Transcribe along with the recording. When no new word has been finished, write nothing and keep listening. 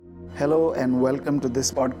Hello and welcome to this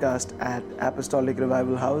podcast at Apostolic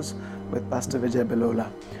Revival House with Pastor Vijay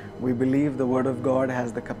Belola. We believe the Word of God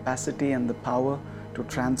has the capacity and the power to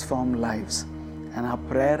transform lives. And our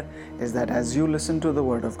prayer is that as you listen to the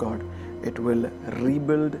Word of God, it will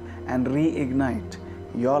rebuild and reignite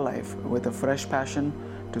your life with a fresh passion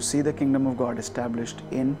to see the kingdom of God established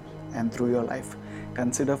in and through your life.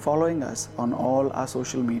 Consider following us on all our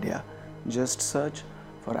social media. Just search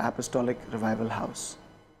for Apostolic Revival House.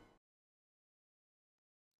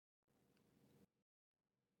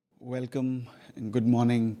 Welcome and good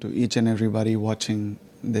morning to each and everybody watching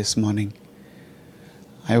this morning.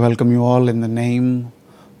 I welcome you all in the name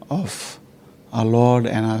of our Lord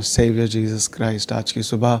and our Savior Jesus Christ. आज की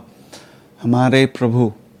सुबह हमारे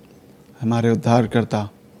प्रभु, हमारे उद्धारकर्ता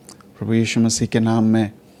प्रभु यीशु मसीह के नाम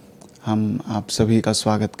में हम आप सभी का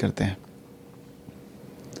स्वागत करते हैं.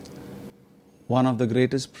 One of the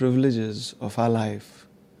greatest privileges of our life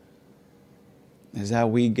is that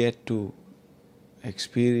we get to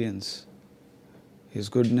experience His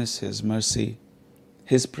goodness, His mercy,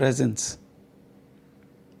 His presence.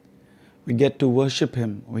 We get to worship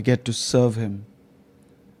Him, we get to serve Him.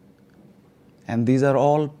 And these are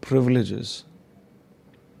all privileges.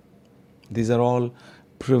 These are all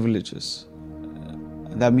privileges.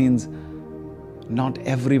 That means not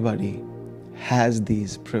everybody has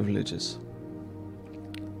these privileges.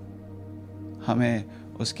 हमें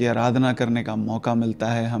उसकी आराधना करने का मौका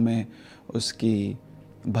मिलता है, हमें उसकी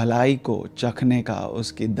भलाई को चखने का,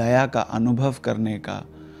 उसकी दया का अनुभव करने का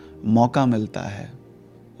मौका मिलता है,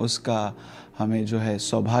 उसका हमें जो है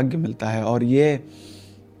सौभाग्य मिलता है और ये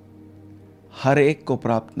हर एक को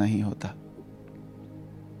प्राप्त नहीं होता.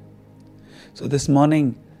 So this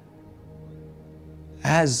morning,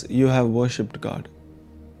 as you have worshipped God,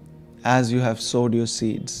 as you have sowed your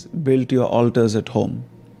seeds, built your altars at home,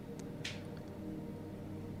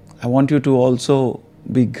 I want you to also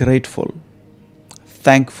be grateful,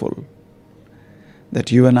 thankful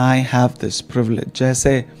that you and I have this privilege.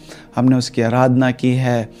 जैसे हमने उसकी आराधना की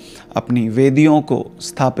है, अपनी वेदियों को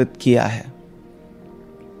स्थापित किया है,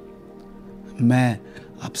 मैं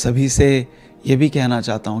आप सभी से ये भी कहना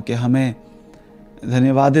चाहता हूँ कि हमें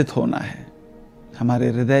धन्यवादित होना है. हमारे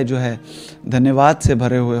हृदय जो है धन्यवाद से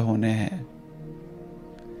भरे हुए होने हैं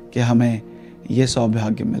कि हमें ये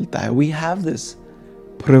सौभाग्य मिलता है. We have this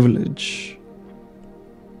privilege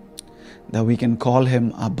that we can call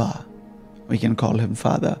Him Abba, we can call Him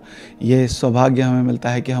Father. ये सौभाग्य हमें मिलता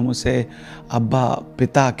है कि हम उसे अब्बा,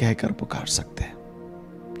 पिता कहकर पुकार सकते हैं.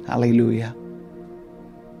 Hallelujah.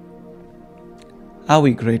 Are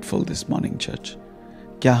we grateful this morning, church?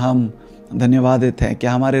 क्या हम धन्यवादित हैं?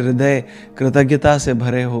 क्या हमारे हृदय कृतज्ञता से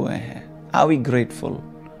भरे हुए हैं? Are we grateful?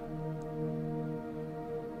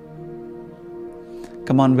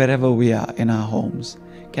 Come on, wherever we are in our homes,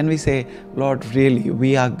 can we say, Lord, really,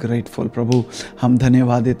 we are grateful. प्रभु, हम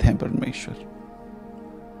धन्यवादित हैं परमेश्वर.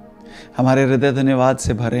 हमारे हृदय धन्यवाद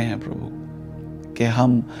से भरे हैं प्रभु कि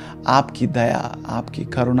हम आपकी दया, आपकी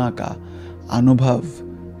करुणा का अनुभव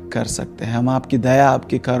कर सकते हैं. हम आपकी दया,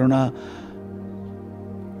 आपकी करुणा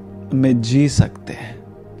में जी सकते हैं.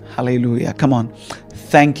 Hallelujah. Come on,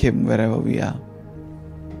 thank Him wherever we are.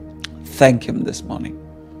 Thank Him this morning.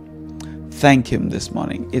 Thank Him this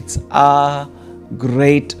morning. It's our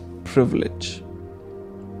great privilege.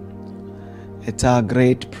 It's our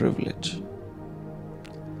great privilege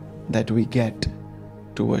that we get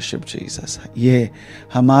to worship Jesus. ये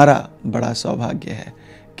हमारा बड़ा सौभाग्य है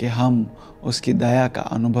कि हम उसकी दया का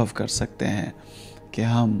अनुभव कर सकते हैं, कि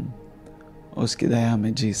हम उसकी दया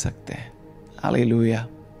में जी सकते हैं. Hallelujah.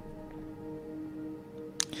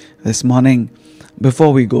 This morning,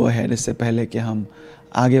 before we go ahead, इससे पहले कि हम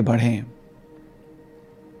आगे बढ़ें,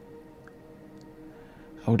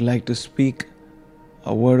 I would like to speak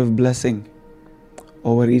a word of blessing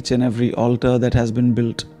over each and every altar that has been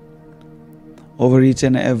built, over each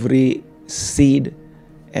and every seed,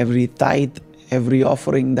 every tithe, every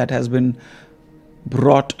offering that has been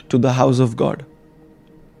brought to the house of God.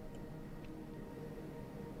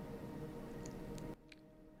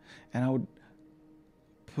 And I would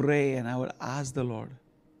pray and I would ask the Lord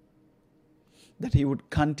that He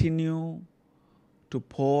would continue to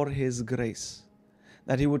pour His grace,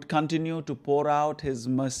 that He would continue to pour out His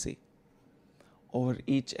mercy over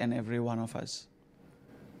each and every one of us,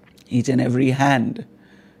 each and every hand,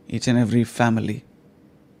 each and every family.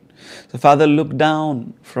 So Father, look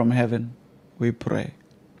down from heaven, we pray.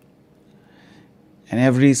 And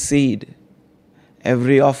every seed,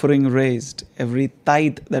 every offering raised, every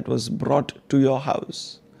tithe that was brought to your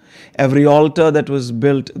house, every altar that was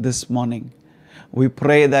built this morning, we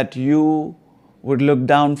pray that you would look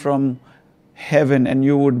down from heaven and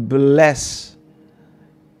you would bless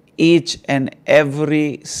each and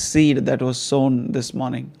every seed that was sown this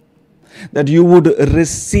morning. That you would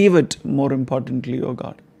receive it, more importantly, oh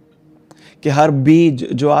God. कि हर बीज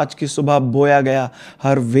जो आज की सुबह बोया गया,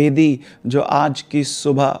 हर वेदी जो आज की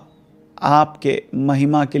सुबह आपके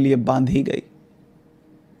महिमा के लिए बांधी गई,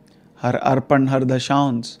 हर अर्पण, हर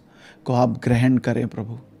दशांश को आप ग्रहण करें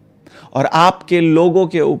प्रभु, और आपके लोगों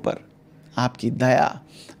के ऊपर आपकी दया,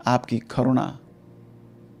 आपकी करुणा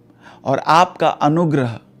और आपका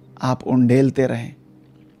अनुग्रह आप उंडेलते रहें।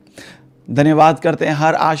 धन्यवाद करते हैं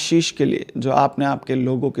हर आशीष के लिए जो आपने आपके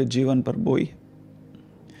लोगों के जीवन पर बोई है।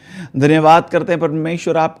 धन्यवाद करते हैं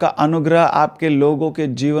परमेश्वर, आपका अनुग्रह आपके लोगों के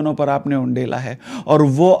जीवनों पर आपने उंडेला है, और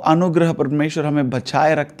वो अनुग्रह परमेश्वर हमें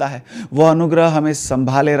बचाए रखता है, वो अनुग्रह हमें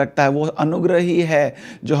संभाले रखता है, वो अनुग्रह ही है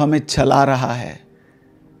जो हमें चला रहा है।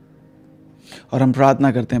 और हम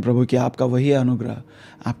प्रार्थना करते हैं प्रभु कि आपका वही अनुग्रह,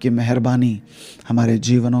 आपकी मेहरबानी हमारे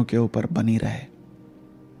जीवनों के ऊपर बनी रहे।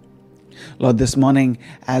 Lord, this morning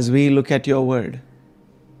as we look at your word,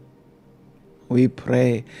 we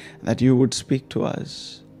pray that you would speak to us,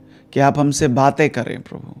 कि आप हमसे बातें करें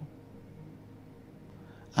प्रभु।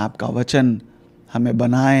 आपका वचन हमें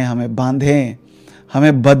बनाए, हमें बांधे,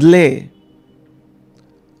 हमें बदले,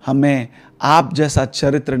 हमें आप जैसा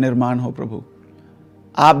चरित्र निर्माण हो प्रभु,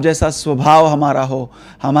 आप जैसा स्वभाव हमारा हो,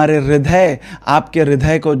 हमारे हृदय आपके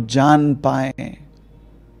हृदय को जान पाए,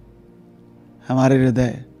 हमारे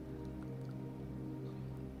हृदय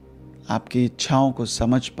आपकी इच्छाओं को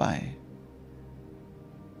समझ पाए,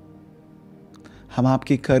 हम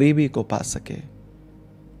आपकी करीबी को पा सके,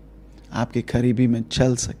 आपकी करीबी में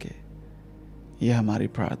चल सके। यह हमारी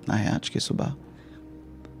प्रार्थना है आज की सुबह।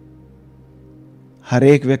 हर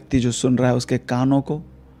एक व्यक्ति जो सुन रहा है, उसके कानों को,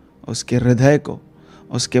 उसके हृदय को,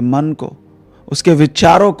 उसके मन को, उसके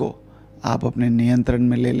विचारों को आप अपने नियंत्रण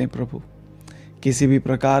में ले लें प्रभु। किसी भी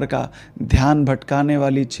प्रकार का ध्यान भटकाने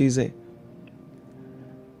वाली चीजें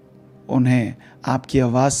उन्हें आपकी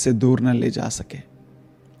आवाज से दूर न ले जा सके,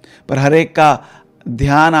 पर हर एक का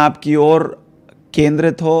ध्यान आपकी ओर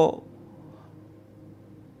केंद्रित हो,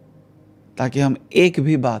 ताकि हम एक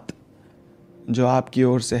भी बात जो आपकी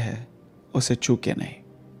ओर से है उसे चूके नहीं।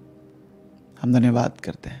 हम धन्यवाद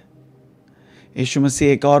करते हैं यीशु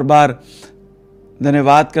मसीह, एक और बार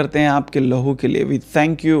धन्यवाद करते हैं आपके लहू के लिए। We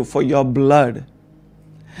thank you for your blood,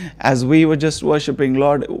 as we were just worshipping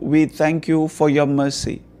Lord, we thank you for your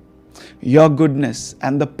mercy, your goodness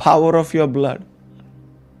and the power of your blood,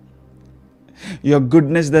 your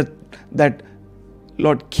goodness that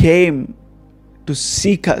Lord came to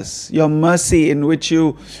seek us, your mercy in which you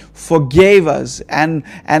forgave us, and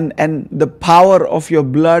the power of your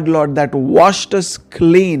blood, Lord, that washed us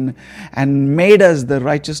clean and made us the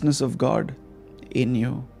righteousness of God in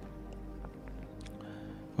you.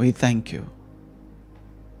 We thank you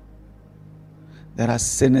that our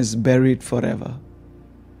sin is buried forever.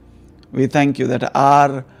 We thank you that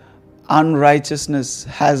our unrighteousness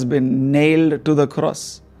has been nailed to the cross.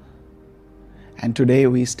 And today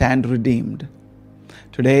we stand redeemed.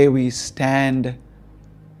 Today we stand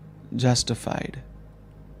justified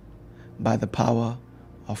by the power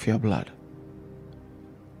of your blood.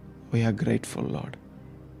 We are grateful, Lord.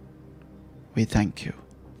 We thank you.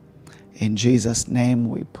 In Jesus' name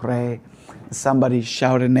we pray. Somebody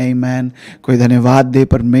shout an amen. कोई धन्यवाद दे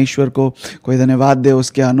परमेश्वर को, कोई धन्यवाद दे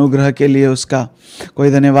उसके अनुग्रह के लिए उसका, कोई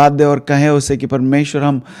धन्यवाद दे और कहे उसे कि परमेश्वर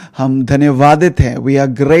हम धन्यवादित हैं। We are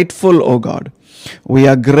grateful, oh God. We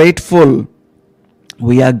are grateful.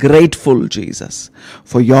 We are grateful, Jesus,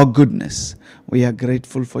 for your goodness. We are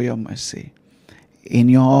grateful for your mercy. In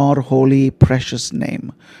your holy precious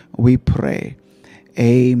name we pray.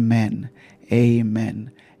 Amen.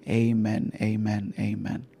 Amen. Amen. Amen.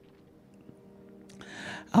 Amen.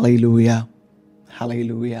 Hallelujah.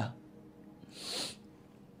 Hallelujah.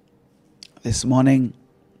 This morning,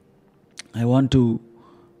 I want to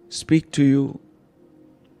speak to you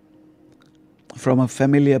from a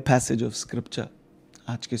familiar passage of scripture.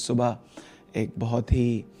 आज की सुबह एक बहुत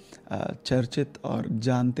ही चर्चित और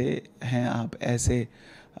जानते हैं आप ऐसे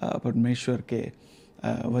परमेश्वर के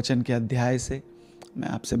वचन के अध्याय से मैं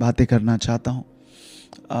आपसे बातें करना चाहता हूँ।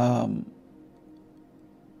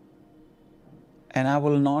 And I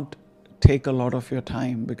will not take a lot of your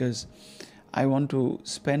time because I want to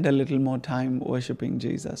spend a little more time worshiping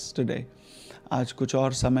Jesus today. आज कुछ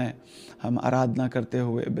और समय हम आराधना करते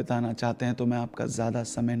हुए बिताना चाहते हैं, तो मैं आपका ज़्यादा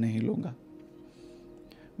समय नहीं लूँगा।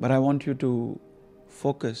 But I want you to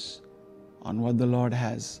focus on what the Lord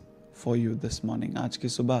has for you this morning. आज की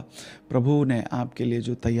सुबह प्रभु ने आपके लिए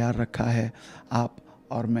जो तैयार रखा है, आप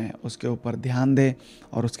और मैं उसके ऊपर ध्यान दें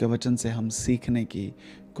और उसके वचन से हम सीखने की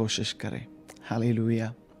कोशिश करें।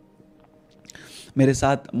 हालेलुया। मेरे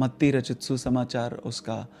साथ मत्ती रचित सुसमाचार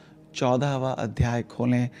उसका 14वां अध्याय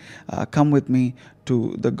खोलें. Come with me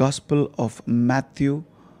to the Gospel of Matthew,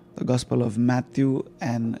 the Gospel of Matthew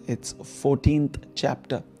and its 14th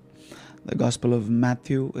chapter. The Gospel of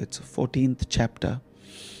Matthew, its 14th chapter.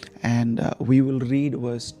 And we will read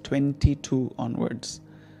verse 22 onwards.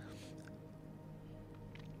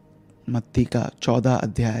 मत्ती का 14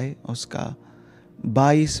 अध्याय उसका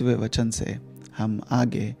 22वें वचन से हम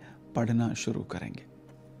आगे पढ़ना शुरू करेंगे.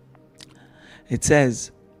 It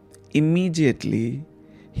says, immediately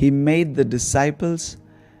he made the disciples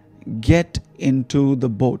get into the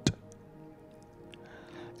boat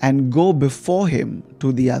and go before him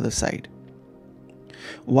to the other side,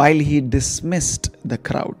 while he dismissed the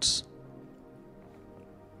crowds.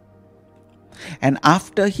 And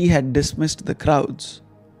after he had dismissed the crowds,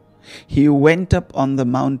 he went up on the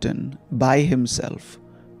mountain by himself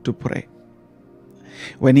to pray.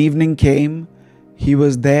 When evening came, he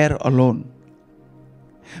was there alone.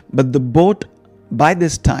 But the boat by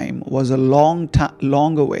this time was a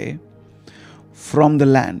long away from the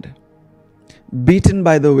land, beaten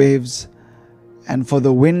by the waves, and for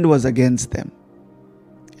the wind was against them.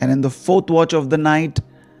 And in the 4th watch of the night,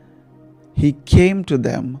 he came to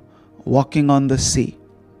them walking on the sea.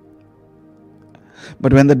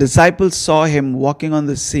 But when the disciples saw him walking on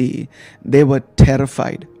the sea, they were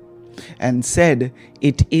terrified and said,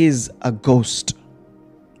 "It is a ghost."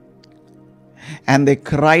 And they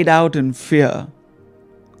cried out in fear.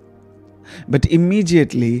 But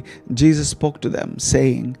immediately Jesus spoke to them,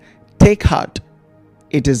 saying, "Take heart,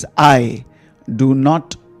 it is I, do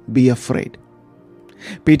not be afraid."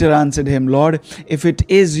 Peter answered him, "Lord, if it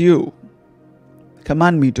is you,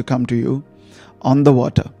 command me to come to you on the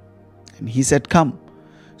water." And he said, "Come."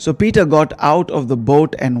 So Peter got out of the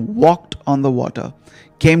boat and walked on the water,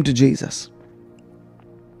 came to Jesus.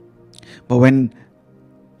 But when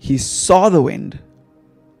he saw the wind,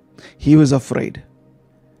 he was afraid.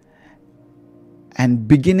 And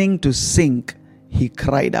beginning to sink, he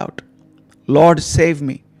cried out, "Lord, save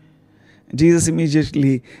me." Jesus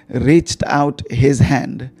immediately reached out his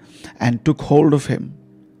hand and took hold of him,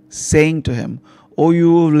 saying to him, "O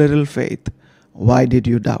you of little faith, why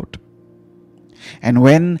did you doubt?" And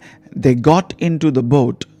when they got into the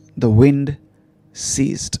boat, the wind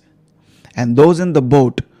ceased. And those in the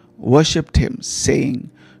boat worshipped him, saying,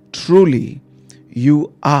 "Truly, you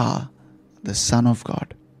are the Son of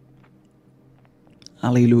God."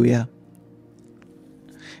 Hallelujah.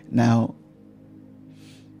 Now,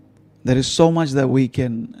 there is so much that we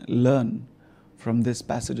can learn from this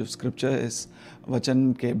passage of scripture. इस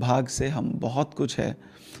वचन के भाग से हम बहुत कुछ है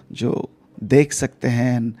जो देख सकते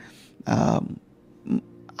हैं.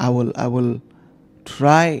 I will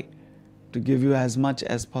try to give you as much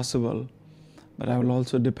as possible, but I will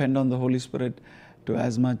also depend on the Holy Spirit to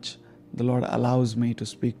as much the Lord allows me to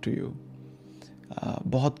speak to you.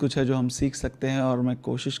 बहुत कुछ है जो हम सीख सकते हैं और मैं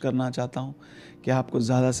कोशिश करना चाहता हूँ कि आपको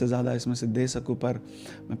ज़्यादा से ज़्यादा इसमें से दे सकूँ, पर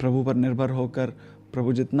मैं प्रभु पर निर्भर होकर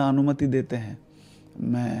प्रभु जितना अनुमति देते हैं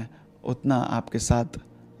मैं उतना आपके साथ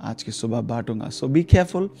आज की सुबह बांटूंगा. So be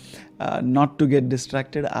careful not to get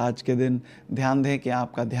distracted. आज के दिन ध्यान दें कि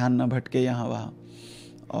आपका ध्यान न भटके यहाँ वहाँ,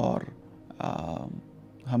 और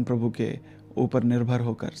हम प्रभु के ऊपर निर्भर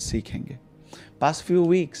होकर सीखेंगे. Past few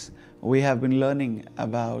weeks we have been learning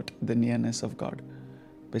about the nearness of God.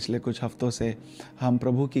 पिछले कुछ हफ्तों से हम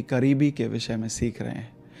प्रभु की करीबी के विषय में सीख रहे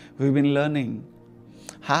हैं. We've been learning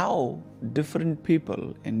how different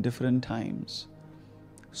people in different times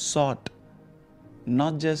sought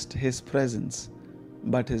not just his presence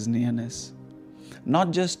but his nearness,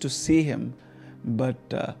 not just to see him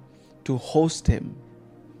but to host him.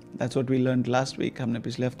 That's what we learned last week. हमने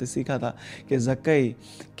पिछले हफ्ते सीखा था कि ज़क्कई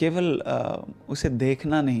केवल उसे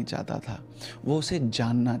देखना नहीं चाहता था, वो उसे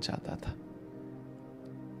जानना चाहता था.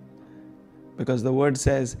 Because the word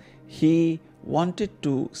says he wanted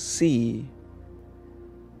to see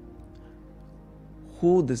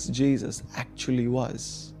who this Jesus actually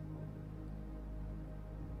was.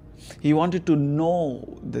 He wanted to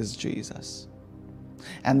know this Jesus.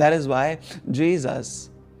 And that is why Jesus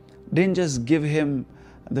didn't just give him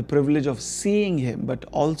the privilege of seeing him, but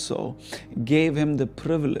also gave him the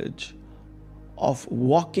privilege of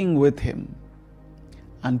walking with him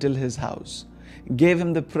until his house. Gave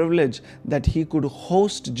him the privilege that he could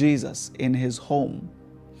host Jesus in his home.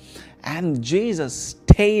 And Jesus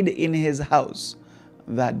stayed in his house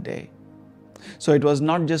that day. So it was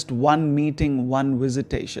not just one meeting, one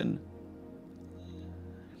visitation.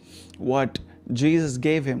 What Jesus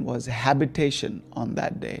gave him was habitation on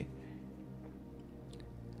that day.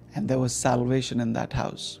 And there was salvation in that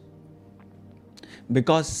house.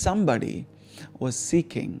 because somebody was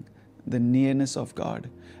seeking the nearness of God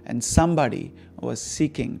and somebody was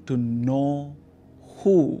seeking to know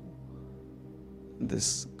who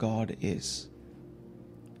this God is.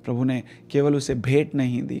 प्रभु ने केवल उसे भेंट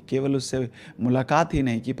नहीं दी, केवल उससे मुलाकात ही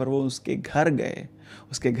नहीं की, पर वो उसके घर गए,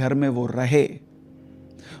 उसके घर में वो रहे।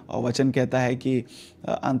 और वचन कहता है कि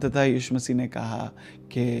अंततः यीशु मसीह ने कहा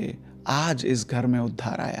कि आज इस घर में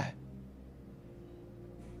उद्धार आया है।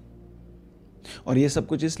 और ये सब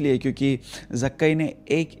कुछ इसलिए क्योंकि जक्कई ने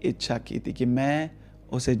एक इच्छा की थी कि मैं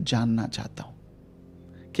उसे जानना चाहता हूं,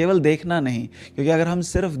 केवल देखना नहीं। क्योंकि अगर हम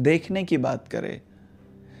सिर्फ देखने की बात करें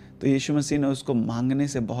तो यीशु मसीह ने उसको मांगने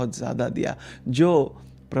से बहुत ज़्यादा दिया। जो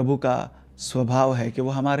प्रभु का स्वभाव है कि वो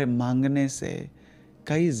हमारे मांगने से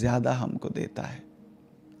कई ज़्यादा हमको देता है,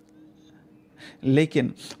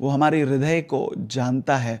 लेकिन वो हमारे हृदय को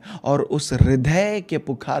जानता है और उस हृदय के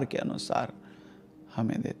पुकार के अनुसार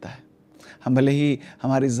हमें देता है। हम भले ही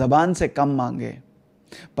हमारी ज़बान से कम मांगे,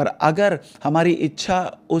 पर अगर हमारी इच्छा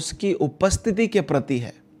उसकी उपस्थिति के प्रति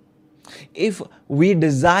है, if we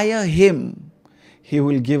desire him, he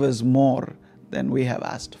will give us more than we have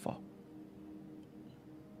asked for.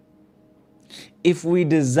 If we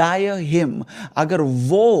desire him, अगर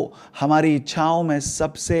वो हमारी इच्छाओं में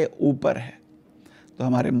सबसे ऊपर है तो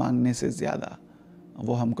हमारे मांगने से ज्यादा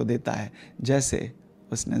वो हमको देता है, जैसे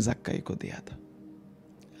उसने जक्कई को दिया था।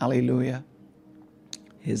 Hallelujah.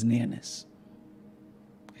 His nearness.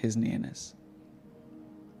 His nearness.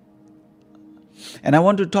 And I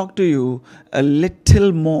want to talk to you a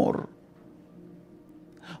little more.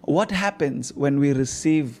 What happens when we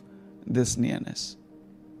receive this nearness?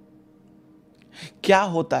 क्या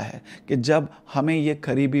होता है कि जब हमें ये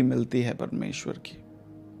करीबी मिलती है परमेश्वर की?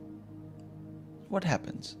 What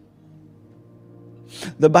happens?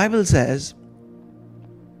 The Bible says,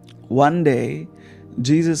 one day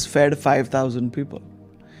Jesus fed 5,000 people.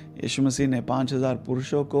 यीशु मसीह ने 5,000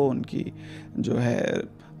 पुरुषों को, उनकी जो है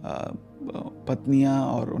पत्नियां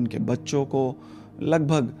और उनके बच्चों को,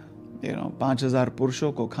 लगभग 5,000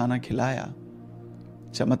 पुरुषों को खाना खिलाया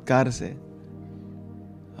चमत्कार से।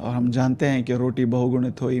 और हम जानते हैं कि रोटी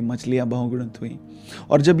बहुगुणित हुई, मछलियां बहुगुणित हुई।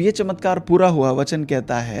 और जब ये चमत्कार पूरा हुआ, वचन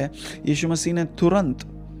कहता है यीशु मसीह ने तुरंत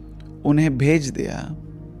उन्हें भेज दिया।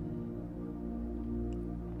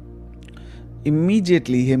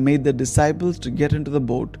 Immediately he made the disciples to get into the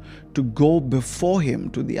boat to go before him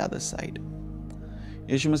to the other side.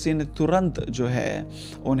 यीशु मसीह ने तुरंत जो है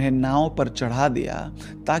उन्हें नाव पर चढ़ा दिया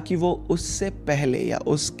ताकि वो उससे पहले या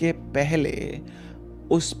उसके पहले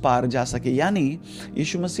उस पार जा सके। यानी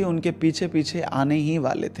यीशु मसीह उनके पीछे पीछे आने ही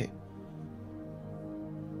वाले थे।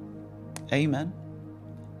 Amen.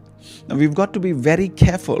 Now we've got to be very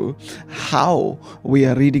careful how we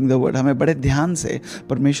are reading the word. हमें बड़े ध्यान से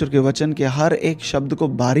परमेश्वर के वचन के हर एक शब्द को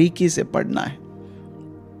बारीकी से पढ़ना है।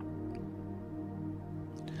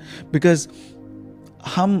 Because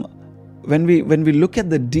when we look at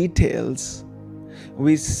the details,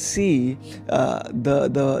 we see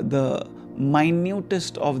the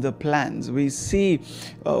minutest of the plans. We see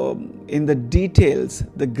in the details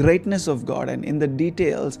the greatness of God, and in the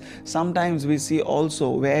details sometimes we see also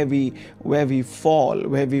where we fall,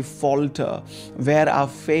 where we falter, where our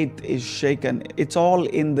faith is shaken. It's all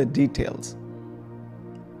in the details.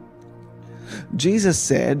 Jesus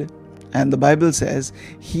said, and the Bible says,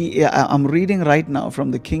 I'm reading right now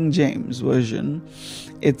from the King James Version.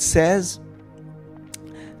 It says,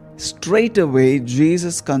 straight away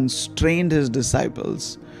Jesus constrained his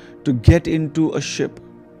disciples to get into a ship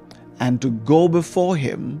and to go before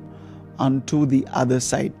him unto the other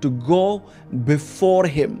side. To go before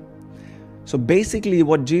him. So basically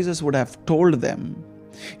what Jesus would have told them,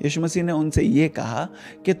 यीशु मसीह ने उनसे ये कहा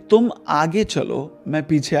कि तुम आगे चलो, मैं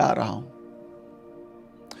पीछे आ रहा हूं.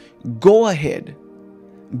 Go ahead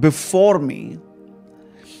before me,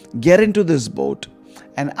 get into this boat,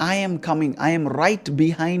 and I am coming. I am right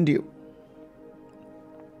behind you.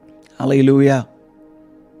 Hallelujah.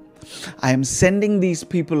 I am sending these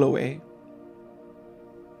people away,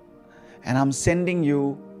 and I'm sending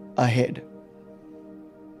you ahead.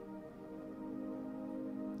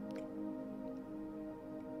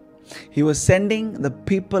 He was sending the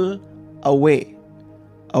people away.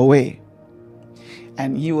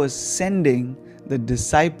 And he was sending the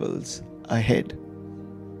disciples ahead.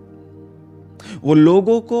 वो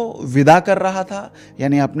लोगों को विदा कर रहा था,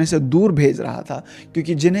 यानी अपने से दूर भेज रहा था,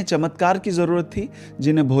 क्योंकि जिन्हें चमत्कार की जरूरत थी,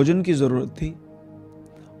 जिन्हें भोजन की जरूरत थी,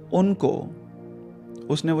 उनको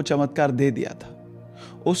उसने वो चमत्कार दे दिया था.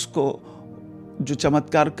 उसको जो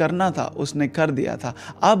चमत्कार करना था उसने कर दिया था.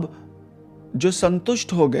 अब जो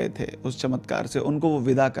संतुष्ट हो गए थे उस चमत्कार से, उनको वो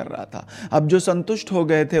विदा कर रहा था। अब जो संतुष्ट हो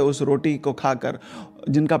गए थे उस रोटी को खाकर,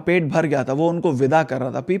 जिनका पेट भर गया था, वो उनको विदा कर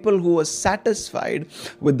रहा था। People who were satisfied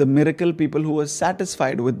with the miracle, people who were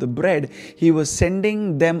satisfied with the bread, he was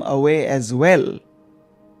sending them away as well.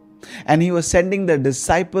 And he was sending the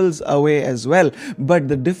disciples away as well. But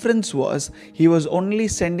the difference was, he was only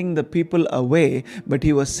sending the people away, but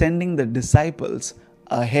he was sending the disciples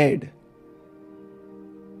ahead.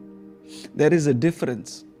 There is a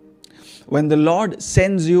difference. When the Lord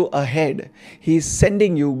sends you ahead, he is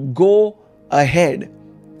sending you, go ahead.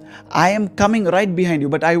 I am coming right behind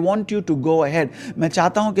you, but I want you to go ahead. मैं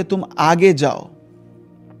चाहता हूं कि तुम आगे जाओ.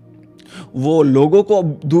 वो लोगों को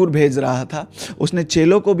दूर भेज रहा था, उसने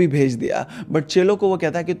चेलों को भी भेज दिया, बट चेलों को वो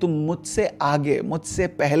कहता है कि तुम मुझसे आगे, मुझसे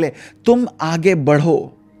पहले, तुम आगे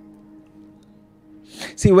बढ़ो.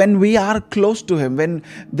 See, when we are close to him, when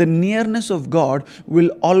the nearness of God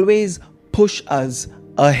will always push us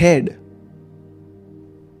ahead.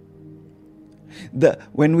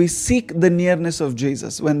 When we seek the nearness of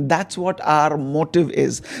Jesus, when that's what our motive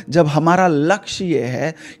is, जब हमारा लक्ष्य ये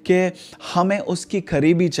है कि हमें उसकी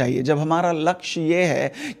करीबी चाहिए, जब हमारा लक्ष्य ये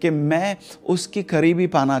है कि मैं उसकी करीबी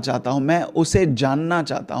पाना चाहता हूँ, मैं उसे जानना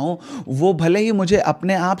चाहता हूँ, वो भले ही मुझे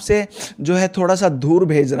अपने आप से जो है थोड़ा सा दूर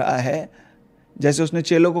भेज रहा है, जैसे उसने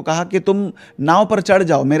चेलों को कहा कि तुम नाव पर चढ़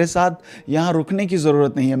जाओ, मेरे साथ यहाँ रुकने की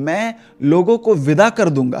ज़रूरत नहीं है, मैं लोगों को विदा कर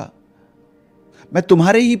दूंगा, मैं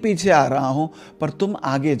तुम्हारे ही पीछे आ रहा हूं, पर तुम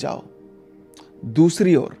आगे जाओ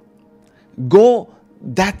दूसरी ओर. Go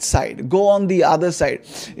that side, go on the other side.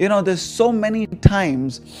 You know, there so many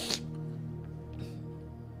times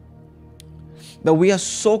that we are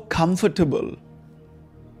so comfortable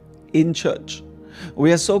in church.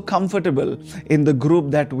 We are so comfortable in the group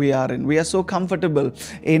that we are in. We are so comfortable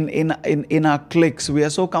in our cliques. We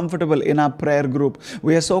are so comfortable in our prayer group.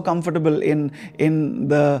 We are so comfortable in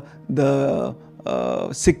the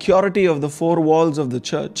security of the four walls of the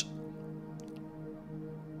church,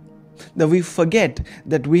 that we forget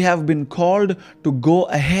that we have been called to go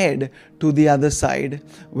ahead to the other side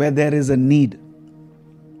where there is a need.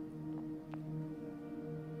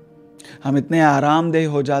 हम इतने आरामदेह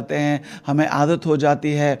हो जाते हैं, हमें आदत हो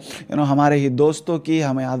जाती है, हमारे ही दोस्तों की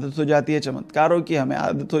हमें आदत हो जाती है, चमत्कारों की हमें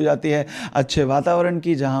आदत हो जाती है, अच्छे वातावरण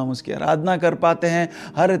की जहां हम उसकी आराधना कर पाते हैं.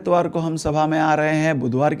 हर इतवार को हम सभा में आ रहे हैं,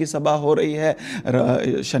 बुधवार की सभा हो रही है,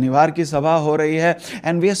 शनिवार की सभा हो रही है,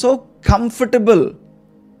 and we are so comfortable.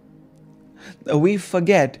 We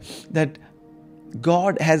forget that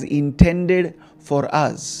God has intended for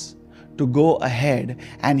us to go ahead,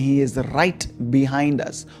 and he is right behind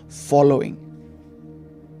us following.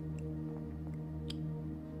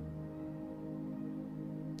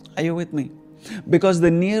 Are you with me? Because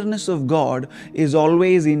the nearness of God is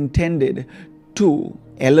always intended to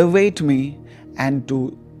elevate me and to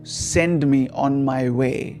send me on my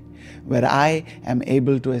way, where I am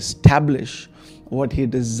able to establish what he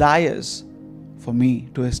desires for me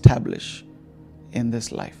to establish in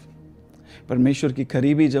this life. परमेश्वर की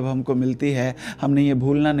करीबी जब हमको मिलती है, हमने ये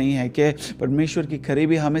भूलना नहीं है कि परमेश्वर की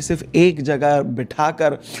करीबी हमें सिर्फ एक जगह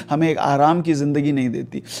बिठाकर हमें एक आराम की ज़िंदगी नहीं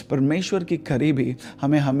देती. परमेश्वर की करीबी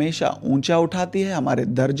हमें हमेशा ऊंचा उठाती है, हमारे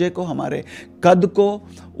दर्जे को, हमारे कद को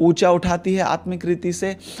ऊंचा उठाती है आत्मिक रीति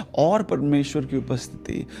से, और परमेश्वर की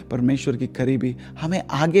उपस्थिति, परमेश्वर की करीबी हमें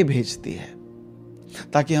आगे भेजती है,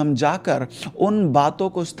 ताकि हम जाकर उन बातों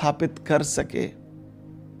को स्थापित कर सके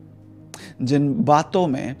जिन बातों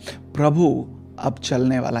में प्रभु अब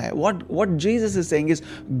चलने वाला है. What Jesus is saying is,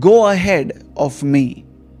 go ahead of me.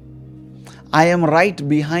 I am right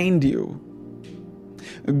behind you.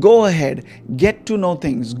 Go ahead, get to know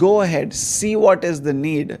things. Go ahead, see what is the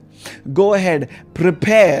need. Go ahead,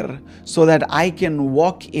 prepare so that I can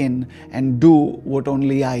walk in and do what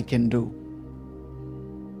only I can do.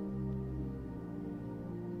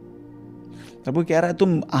 प्रभु कह रहा है,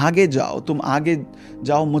 तुम आगे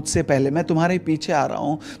जाओ मुझसे पहले, मैं तुम्हारे पीछे आ रहा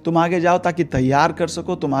हूं. तुम आगे जाओ ताकि तैयार कर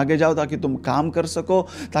सको, तुम आगे जाओ ताकि तुम काम कर सको,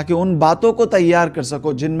 ताकि उन बातों को तैयार कर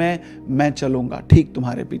सको जिनमें मैं चलूंगा ठीक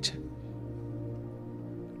तुम्हारे पीछे.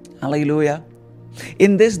 Hallelujah.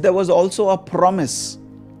 In this there was also a promise.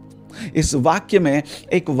 इस वाक्य में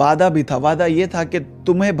एक वादा भी था. वादा यह था कि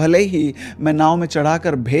तुम्हें भले ही मैं नाव में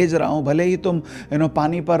चढ़ाकर भेज रहा हूं, भले ही तुम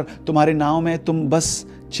पानी पर, तुम्हारी नाव में तुम बस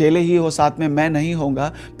चेले ही हो, साथ में मैं नहीं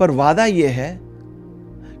होऊंगा, पर वादा यह है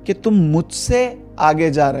कि तुम मुझसे आगे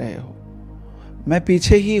जा रहे हो, मैं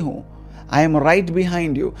पीछे ही हूं. I am right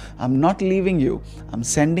behind you. I am not leaving you. I am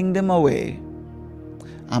sending them away.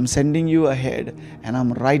 I am sending you ahead and I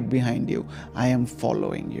am right behind you. I am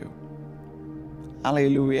following you.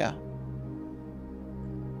 Hallelujah.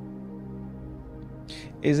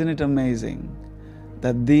 Isn't it amazing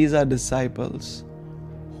that these are disciples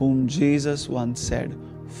whom Jesus once said,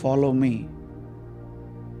 "Follow me."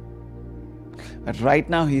 But right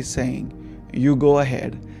now he's saying, "You go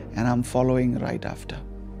ahead and I'm following right after."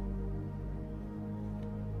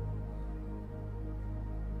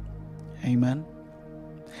 Amen.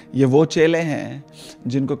 ये वो चेले हैं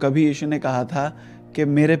जिनको कभी यीशु ने कहा था कि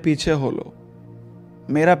मेरे पीछे हो लो,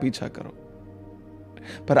 मेरा पीछा करो।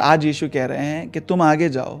 पर आज यीशु कह रहे हैं कि तुम आगे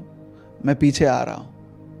जाओ, मैं पीछे आ रहा हूं।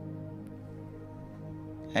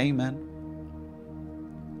 Amen.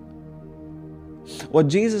 What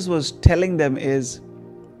Jesus was telling them is,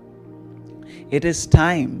 it is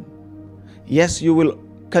time. Yes, you will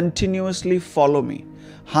continuously follow me.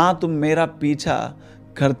 हाँ, तुम मेरा पीछा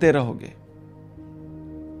करते रहोगे,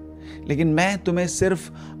 लेकिन मैं तुम्हें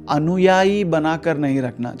सिर्फ अनुयायी बनाकर नहीं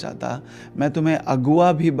रखना चाहता, मैं तुम्हें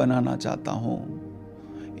अगुआ भी बनाना चाहता हूं।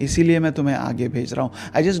 इसीलिए मैं तुम्हें आगे भेज रहा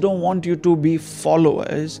हूं। I just don't want you to be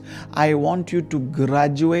followers. I want you to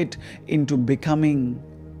graduate into becoming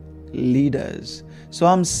leaders. So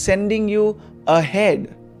I'm sending you ahead.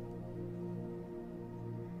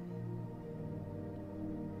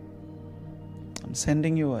 I'm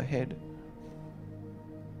sending you ahead.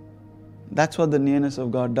 That's what the nearness of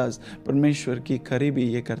God does. परमेश्वर की करीबी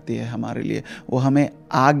ये करती है हमारे लिए, वो हमें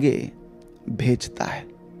आगे भेजता है।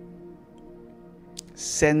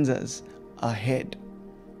 Sends us ahead.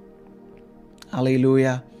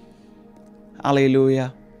 Hallelujah.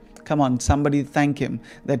 Hallelujah. Come on, somebody thank him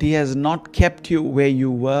that he has not kept you where you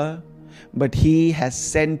were, but he has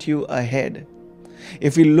sent you ahead.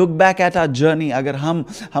 If we look back at our journey, अगर हम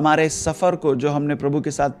हमारे सफ़र को जो हमने प्रभु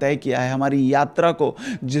के साथ तय किया है, हमारी यात्रा को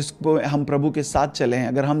जिसको हम प्रभु के साथ चले हैं,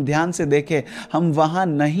 अगर हम ध्यान से देखें, हम वहाँ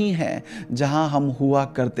नहीं हैं जहाँ हम हुआ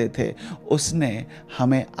करते थे। उसने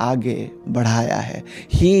हमें आगे बढ़ाया है।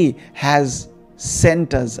 He has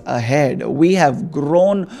sent us ahead. We have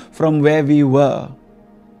grown from where we were.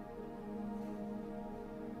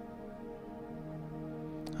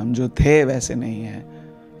 हम जो थे वैसे नहीं हैं,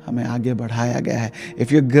 हमें आगे बढ़ाया गया है।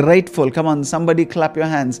 If you're grateful, come on, somebody clap your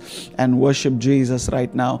hands and worship Jesus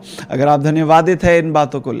right now. अगर आप धन्यवादित हैं इन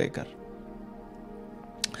बातों को लेकर,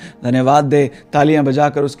 धन्यवाद दे, तालियां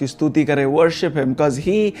बजाकर उसकी स्तुति करें। Worship him because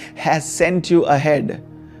he has sent you ahead.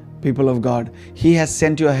 People of God, he has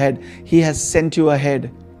sent you ahead. He has sent you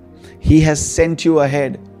ahead. He has sent you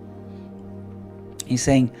ahead. He's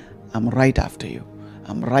saying, I'm right after you.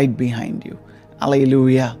 I'm right behind you.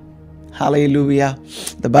 Hallelujah. Hallelujah.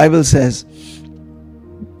 The Bible says,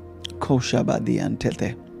 Koshabadi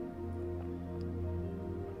antete.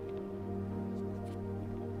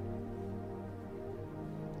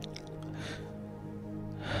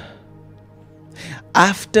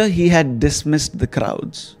 After he had dismissed the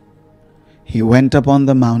crowds, he went up on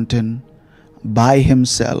the mountain by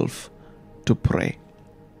himself to pray.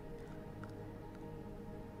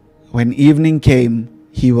 When evening came,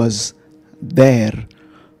 he was there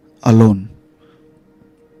alone.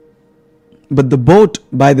 But the boat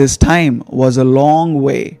by this time was a long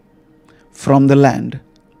way from the land,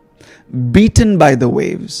 beaten by the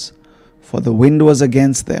waves, for the wind was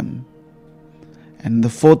against them. And in the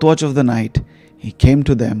fourth watch of the night, he came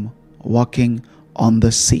to them walking on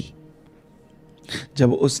the sea.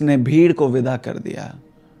 जब उसने भीड़ को विदा कर दिया,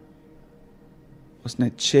 उसने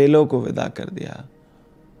चेलों को विदा कर दिया,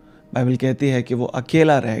 बाइबल कहती है कि वो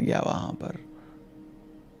अकेला रह गया वहां पर,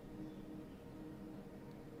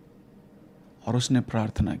 और उसने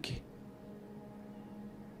प्रार्थना की।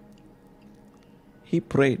 He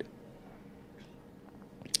prayed.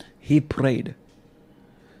 He prayed.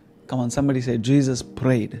 Come on, somebody say, Jesus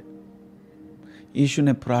prayed. यीशु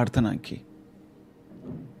ने प्रार्थना की.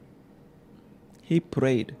 He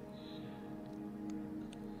prayed.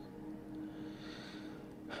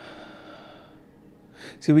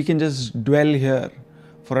 See, we can just dwell here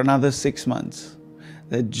for another 6 months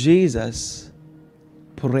that Jesus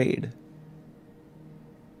prayed.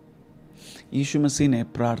 यीशु मसीह ने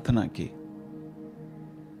प्रार्थना की.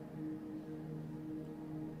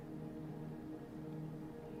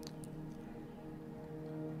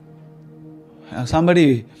 Now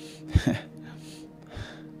somebody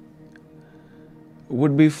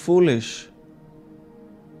would be foolish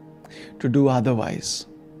to do otherwise.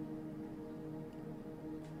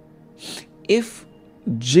 If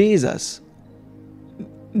Jesus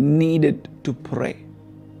needed to pray,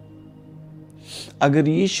 अगर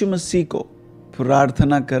यीशु मसीह को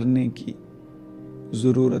प्रार्थना करने की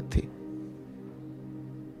जरूरत थी,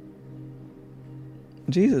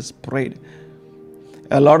 Jesus prayed.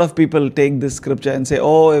 A lot of people take this scripture and say,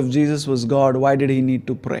 oh, if Jesus was God, why did he need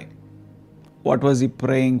to pray? What was he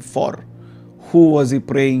praying for? who was he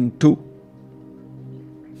praying to?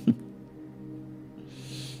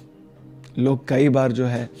 लोग कई बार जो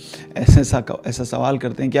है ऐसा सवाल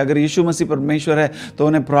करते हैं कि अगर यीशु मसीह परमेश्वर है तो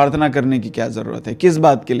उन्हें प्रार्थना करने की क्या जरूरत है, किस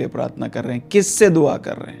बात के लिए प्रार्थना कर रहे हैं, किससे दुआ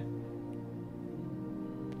कर रहे हैं.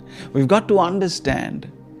 We've got to understand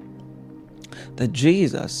that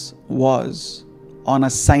Jesus was on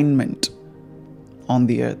assignment on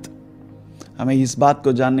the earth. हमें इस बात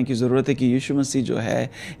को जानने की जरूरत है कि यीशु मसीह जो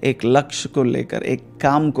है एक लक्ष्य को लेकर, एक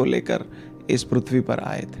काम को लेकर इस पृथ्वी पर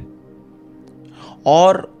आए थे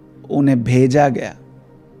और उन्हें भेजा गया.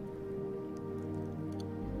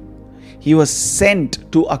 He was sent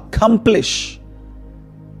to accomplish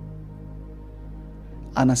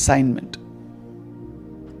an assignment.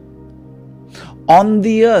 On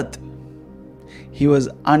the earth, he was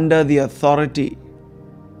under the authority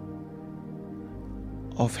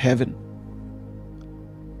of heaven,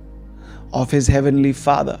 of his heavenly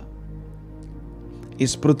Father.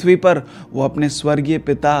 इस पृथ्वी पर वो अपने स्वर्गीय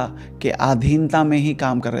पिता के अधीनता में ही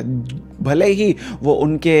काम कर रहे हैं, भले ही वो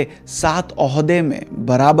उनके साथ ओहदे में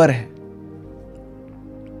बराबर है,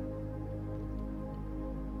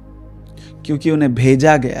 क्योंकि उन्हें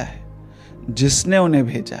भेजा गया है. जिसने उन्हें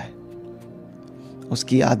भेजा है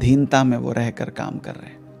उसकी अधीनता में वो रहकर काम कर रहे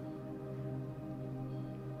हैं.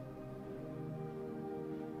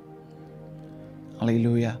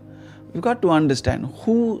 Hallelujah. You've got to understand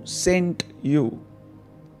who sent you.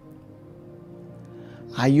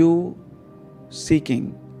 Are you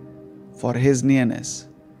seeking for his nearness?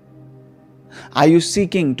 Are you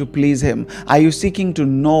seeking to please him? Are you seeking to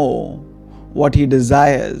know what he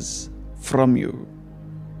desires from you?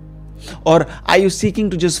 Or are you seeking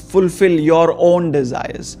to just fulfill your own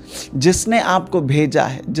desires? जिसने आपको भेजा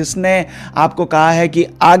है, जिसने आपको कहा है कि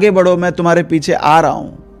आगे बढ़ो, मैं तुम्हारे पीछे आ रहा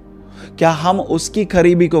हूं, क्या हम उसकी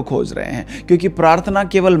करीबी को खोज रहे हैं? क्योंकि प्रार्थना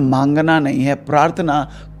केवल मांगना नहीं है, प्रार्थना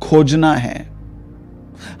खोजना है.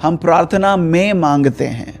 हम प्रार्थना में मांगते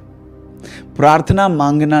हैं, प्रार्थना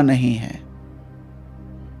मांगना नहीं है.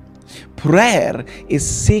 Prayer is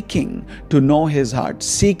seeking to know his heart,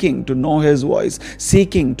 seeking to know his voice,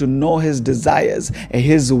 seeking to know his desires,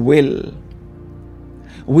 his will.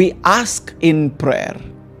 We ask in prayer,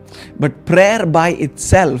 but prayer by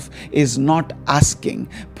itself is not asking.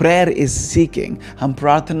 Prayer is seeking. हम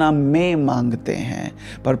प्रार्थना में मांगते हैं,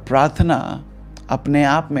 पर प्रार्थना अपने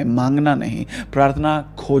आप में मांगना नहीं, प्रार्थना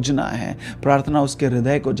खोजना है, प्रार्थना उसके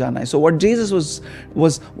हृदय को जाना है. So what Jesus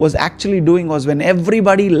was actually doing was, when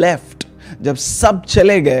everybody left, जब सब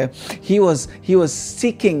चले गए, he was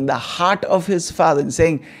seeking the heart of his Father and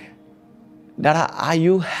saying, Dada, are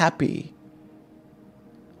you happy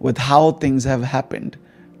with how things have happened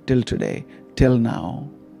till today, till now?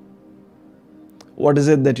 What is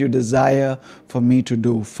it that you desire for me to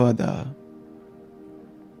do further?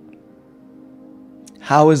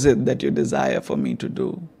 How is it that you desire for me to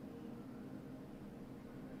do?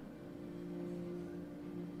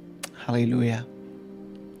 Hallelujah.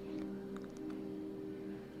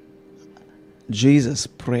 Jesus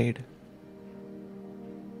prayed.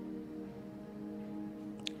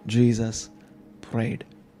 Jesus prayed.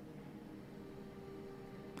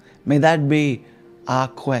 May that be our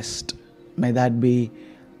quest. May that be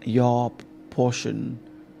your portion,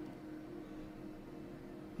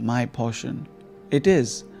 my portion. It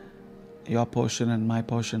is your portion and my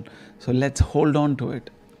portion. So let's hold on to it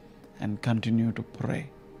and continue to pray.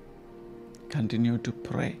 Continue to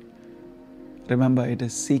pray. Remember, it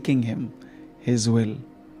is seeking him, his will,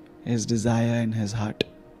 his desire in his heart.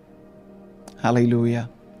 Hallelujah.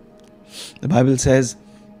 The Bible says,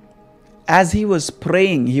 as he was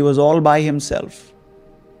praying, he was all by himself.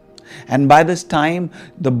 And by this time,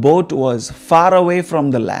 the boat was far away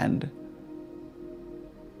from the land.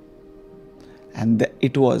 And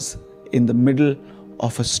it was in the middle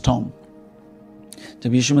of a storm.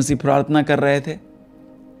 जब यीशु मसीह प्रार्थना कर रहे थे,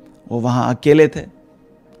 वो वहां अकेले थे,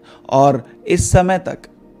 और इस समय तक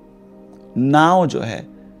नाव जो है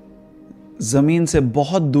जमीन से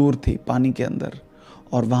बहुत दूर थी, पानी के अंदर,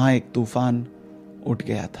 और वहां एक तूफान उठ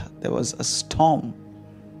गया था. There was a storm.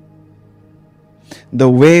 The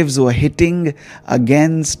waves were hitting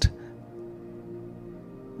against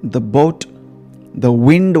the boat. The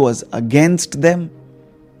wind was against them.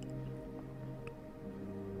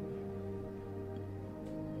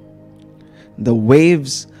 The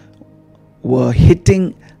waves were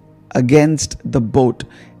hitting against the boat.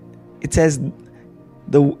 It says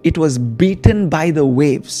it was beaten by the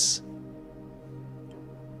waves.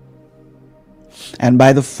 And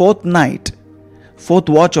by the fourth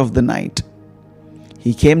watch of the night,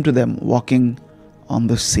 he came to them walking on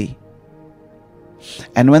the sea.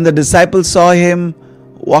 And when the disciples saw him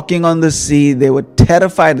walking on the sea, they were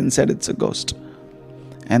terrified and said, "It's a ghost."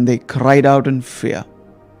 And they cried out in fear.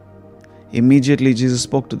 Immediately Jesus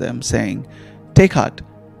spoke to them, saying, "Take heart,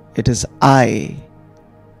 it is I.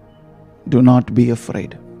 Do not be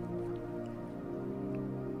afraid."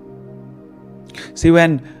 See,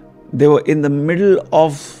 when they were in the middle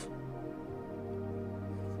of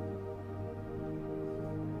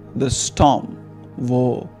the storm,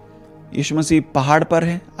 वो यीशु मसीह पहाड़ पर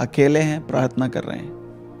हैं, अकेले हैं, प्रार्थना कर रहे हैं.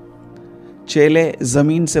 चेले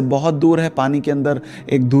जमीन से बहुत दूर है, पानी के अंदर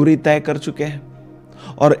एक दूरी तय कर चुके हैं.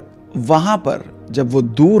 और वहां पर जब वो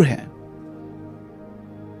दूर हैं,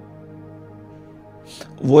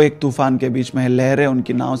 वो एक तूफान के बीच में है, लहरें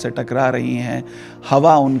उनकी नाव से टकरा रही हैं,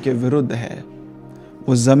 हवा उनके विरुद्ध है,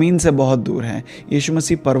 वो जमीन से बहुत दूर हैं. यीशु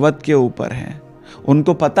मसीह पर्वत के ऊपर हैं.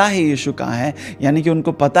 उनको पता है यीशु कहाँ है, यानी कि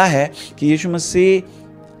उनको पता है कि यीशु मसीह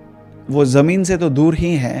वो जमीन से तो दूर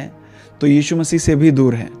ही है, तो यीशु मसीह से भी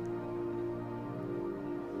दूर है.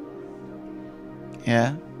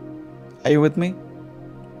 Yeah? Are you with me?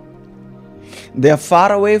 They are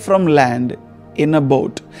far away from land in a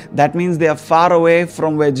boat. That means they are far away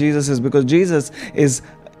from where Jesus is, because Jesus is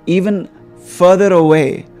even further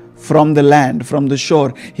away from the land, from the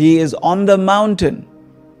shore. He is on the mountain.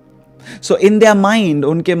 So in their mind,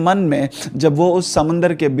 उनके मन में, जब वो उस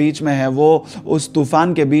समंदर के बीच में है, वो उस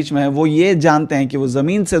तूफान के बीच में है, वो ये जानते हैं कि वो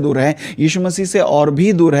ज़मीन से दूर है, यीशु मसीह से और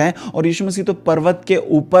भी दूर है, और यीशु मसीह तो पर्वत के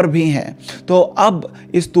ऊपर भी हैं. तो अब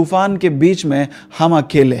इस तूफान के बीच में हम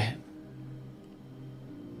अकेले हैं.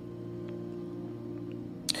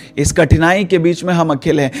 इस कठिनाई के बीच में हम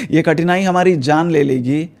अकेले हैं. ये कठिनाई हमारी जान ले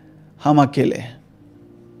लेगी, हम अकेले हैं.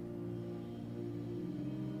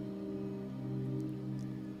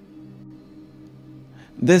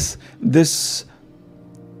 This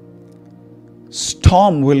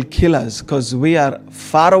storm will kill us because we are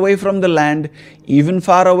far away from the land, even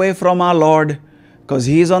far away from our Lord, because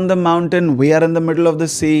He is on the mountain, we are in the middle of the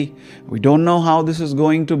sea. We don't know how this is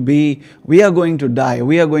going to be. We are going to die.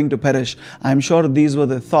 We are going to perish. I'm sure these were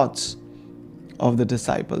the thoughts of the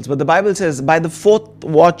disciples. But the Bible says, by the fourth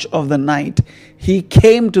watch of the night, He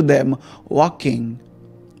came to them walking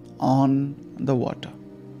on the water.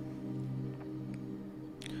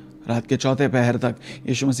 रात के चौथे पहर तक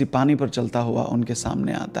यीशु मसीह पानी पर चलता हुआ उनके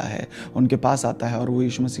सामने आता है, उनके पास आता है, और वो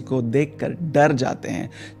यीशु मसीह को देखकर डर जाते हैं,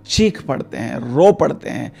 चीख पड़ते हैं, रो पड़ते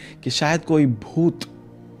हैं कि शायद कोई भूत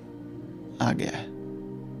आ गया है.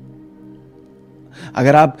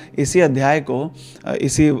 अगर आप इसी अध्याय को,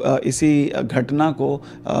 इसी घटना को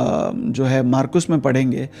जो है मार्कुस में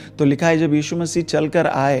पढ़ेंगे, तो लिखा है जब यीशु मसीह चलकर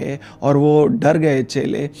आए और वो डर गए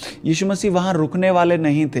चेले, यीशु मसीह वहां रुकने वाले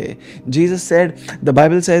नहीं थे. Jesus said, the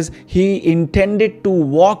Bible says, he intended to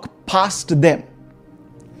walk past them.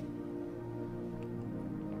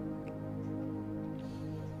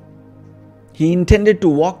 He intended to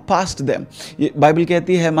walk past them. Bible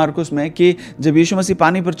कहती है मार्कुस में कि जब यीशु मसीह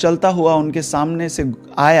पानी पर चलता हुआ उनके सामने से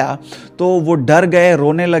आया, तो वो डर गए,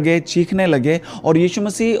 रोने लगे, चीखने लगे, और यीशु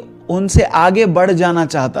मसीह उनसे आगे बढ़ जाना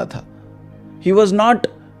चाहता था. He was not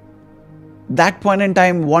that point in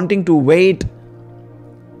time wanting to wait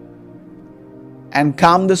and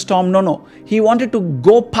calm the storm. No. He wanted to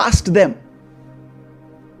go past them.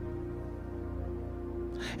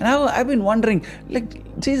 And I've been wondering, like,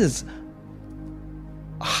 Jesus,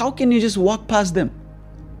 how can you just walk past them?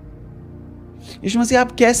 यीशु मसीह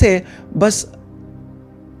आप कैसे बस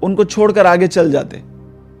उनको छोड़कर आगे चल जाते?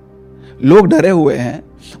 लोग डरे हुए हैं,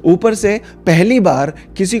 ऊपर से पहली बार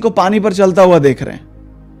किसी को पानी पर चलता हुआ देख रहे हैं.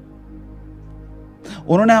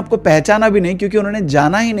 उन्होंने आपको पहचाना भी नहीं, क्योंकि उन्होंने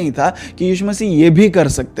जाना ही नहीं था कि यीशु मसीह ये भी कर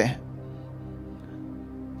सकते हैं.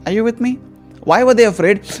 Are you with me? Why were they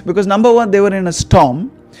afraid? Because number one, they were in a storm.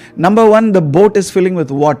 Number one, the boat is filling with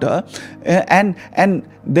water, and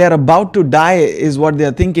they are about to die is what they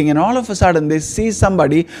are thinking. And all of a sudden, they see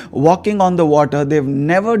somebody walking on the water. They've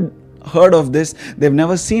never heard of this. They've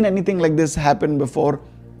never seen anything like this happen before.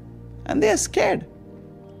 And they are scared.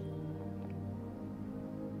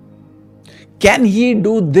 Can he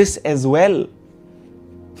do this as well?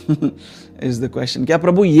 Is the question. क्या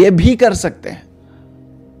प्रभु ये भी कर सकते हैं?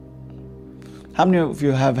 How many of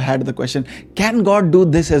you have had the question, can God do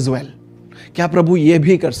this as well? क्या प्रभु ये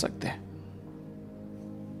भी कर सकते हैं?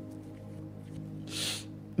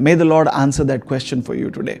 May the Lord answer that question for you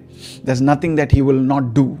today. There's nothing that He will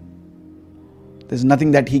not do. There's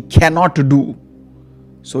nothing that He cannot do.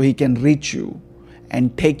 So He can reach you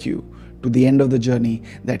and take you to the end of the journey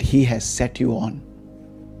that He has set you on.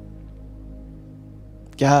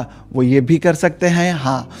 क्या वो ये भी कर सकते हैं?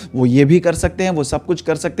 हाँ, वो ये भी कर सकते हैं, वो सब कुछ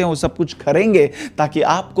कर सकते हैं, वो सब कुछ करेंगे ताकि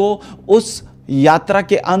आपको उस यात्रा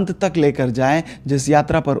के अंत तक लेकर जाए जिस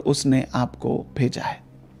यात्रा पर उसने आपको भेजा है।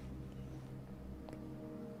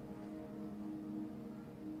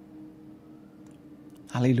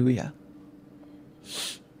 Hallelujah.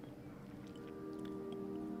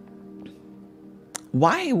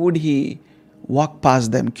 Why would he walk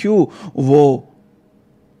past them? क्यों वो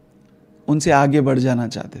उनसे आगे बढ़ जाना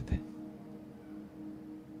चाहते थे?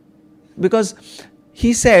 Because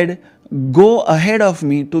he said, go ahead of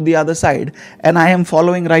me to the other side and I am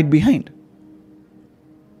following right behind.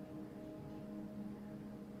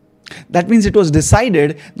 That means it was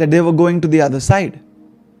decided that they were going to the other side.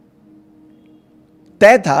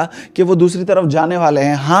 तय था कि वो दूसरी तरफ जाने वाले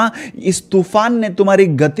हैं। हां, इस तूफान ने तुम्हारी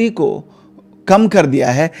गति को कम कर दिया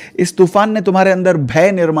है, इस तूफान ने तुम्हारे अंदर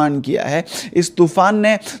भय निर्माण किया है, इस तूफान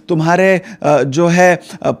ने तुम्हारे जो है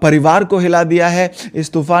परिवार को हिला दिया है,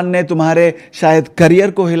 इस तूफान ने तुम्हारे शायद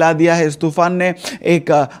करियर को हिला दिया है, इस तूफान ने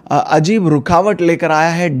एक अजीब रुकावट लेकर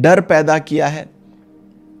आया है, डर पैदा किया है।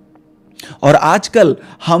 और आजकल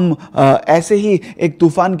हम ऐसे ही एक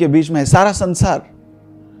तूफान के बीच में, सारा संसार,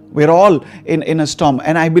 we're all in a storm,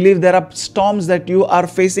 and I believe there are storms that you are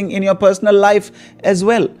facing in your personal life as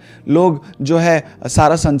well. लोग जो है,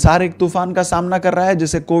 सारा संसार एक तूफान का सामना कर रहा है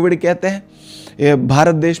जिसे कोविड कहते हैं। ये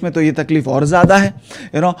भारत देश में तो ये तकलीफ और ज्यादा है,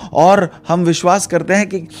 और हम विश्वास करते हैं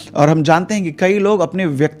कि, और हम जानते हैं कि कई लोग अपने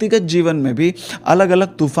व्यक्तिगत जीवन में भी अलग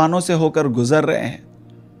अलग तूफानों से होकर गुजर रहे हैं।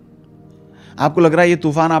 आपको लग रहा है ये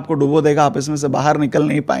तूफान आपको डुबो देगा, आप इसमें से बाहर निकल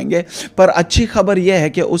नहीं पाएंगे, पर अच्छी खबर यह है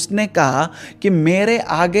कि उसने कहा कि मेरे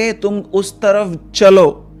आगे तुम उस तरफ चलो,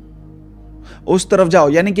 उस तरफ जाओ,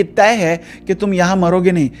 यानी कि तय है कि तुम यहां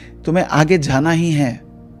मरोगे नहीं, तुम्हें आगे जाना ही है।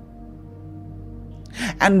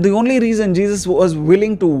 And the only reason Jesus was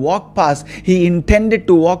willing to walk past, he intended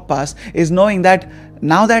to walk past, is knowing that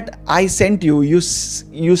now that I sent you,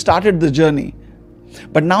 you started the journey,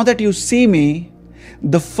 but now that you see me,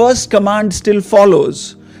 the first command still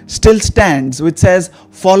follows, still stands, which says,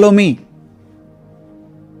 follow me.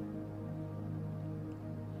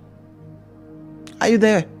 Are you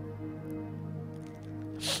there?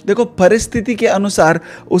 देखो, परिस्थिति के अनुसार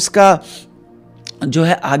उसका जो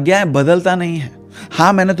है आज्ञाएं बदलता नहीं है।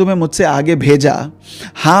 हाँ, मैंने तुम्हें मुझसे आगे भेजा,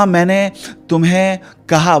 हाँ मैंने तुम्हें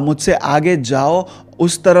कहा मुझसे आगे जाओ,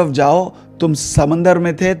 उस तरफ जाओ, तुम समंदर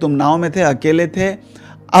में थे, तुम नाव में थे, अकेले थे,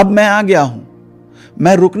 अब मैं आ गया हूं।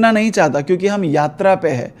 मैं रुकना नहीं चाहता क्योंकि हम यात्रा पे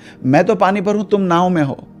है, मैं तो पानी पर हूं, तुम नाव में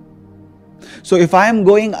हो। So if I am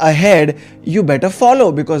going ahead, you better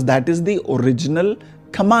follow, because that is the original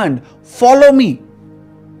command. Follow me.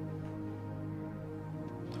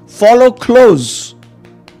 Follow close.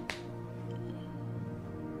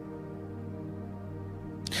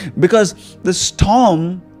 Because the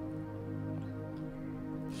storm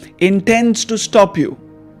intends to stop you.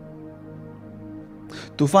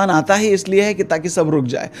 तूफान आता ही इसलिए है कि ताकि सब रुक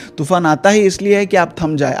जाए, तूफान आता ही इसलिए है कि आप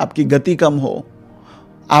थम जाए, आपकी गति कम हो,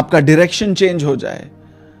 आपका डायरेक्शन चेंज हो जाए।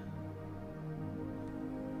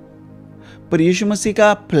 पर यीशु मसीह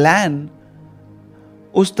का प्लान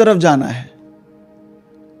उस तरफ जाना है।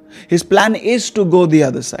 His plan is to go the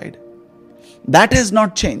other side. That has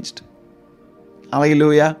not changed.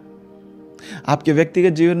 Hallelujah. आपके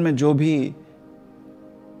व्यक्तिगत जीवन में जो भी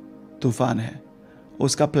तूफान है,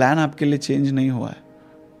 उसका प्लान आपके लिए चेंज नहीं हुआ है।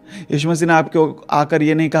 यीशु मसीह ने आपको आकर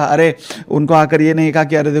ये नहीं कहा, अरे उनको आकर ये नहीं कहा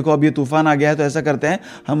कि अरे देखो अब ये तूफान आ गया है तो ऐसा करते हैं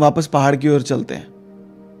हम वापस पहाड़ की ओर चलते हैं,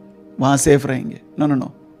 वहां सेफ रहेंगे। No no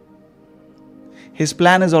no, his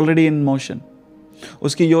plan is already in motion.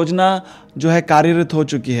 उसकी योजना जो है कार्यरत हो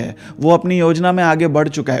चुकी है, वो अपनी योजना में आगे बढ़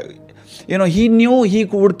चुका है। He knew he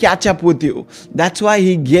would catch up with you. That's why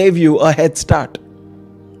he gave you a head start.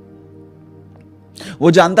 वो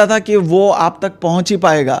जानता था कि वो आप तक पहुंच ही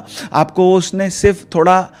पाएगा, आपको उसने सिर्फ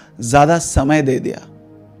थोड़ा ज्यादा समय दे दिया।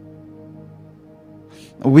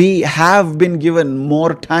 We have been given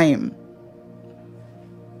more time.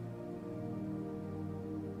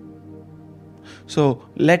 So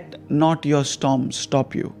let not your storm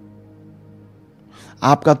stop you.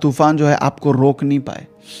 आपका तूफान जो है आपको रोक नहीं पाए,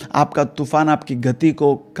 आपका तूफान आपकी गति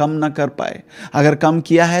को कम ना कर पाए। अगर कम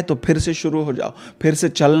किया है तो फिर से शुरू हो जाओ, फिर से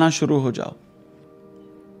चलना शुरू हो जाओ।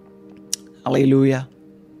 हालेलुया।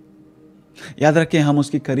 याद रखें, हम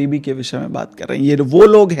उसकी करीबी के विषय में बात कर रहे हैं। ये वो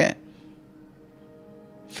लोग हैं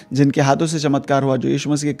जिनके हाथों से चमत्कार हुआ, जो यीशु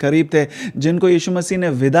मसीह के करीब थे, जिनको यीशु मसीह ने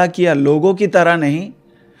विदा किया, लोगों की तरह नहीं।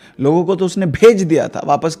 लोगों को तो उसने भेज दिया था,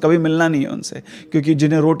 वापस कभी मिलना नहीं है उनसे, क्योंकि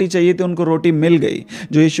जिन्हें रोटी चाहिए थी उनको रोटी मिल गई,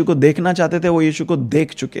 जो यीशु को देखना चाहते थे वो यीशु को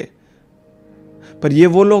देख चुके। पर ये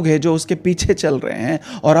वो लोग हैं जो उसके पीछे चल रहे हैं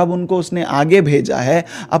और अब उनको उसने आगे भेजा है।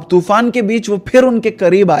 अब तूफान के बीच वो फिर उनके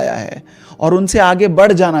करीब आया है और उनसे आगे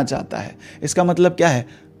बढ़ जाना चाहता है। इसका मतलब क्या है?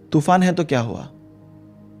 तूफान है तो क्या हुआ?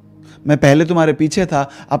 मैं पहले तुम्हारे पीछे था,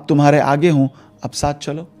 अब तुम्हारे आगे हूं, अब साथ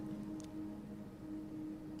चलो।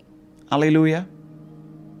 हालेलुया।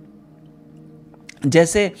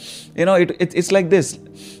 जैसे it's like this,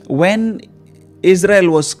 when Israel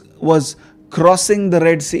was crossing the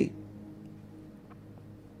Red Sea,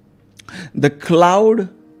 the cloud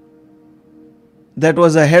that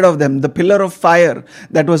was ahead of them, the pillar of fire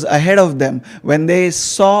that was ahead of them, when they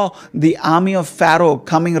saw the army of Pharaoh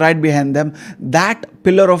coming right behind them, that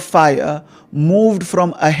pillar of fire moved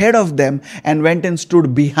from ahead of them and went and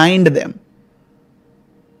stood behind them.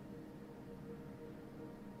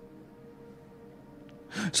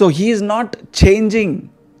 So he is not changing.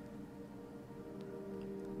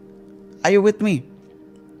 Are you with me?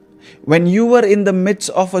 When you were in the midst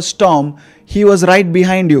of a storm, he was right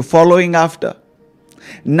behind you, following after.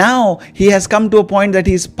 Now he has come to a point that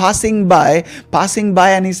he's passing by,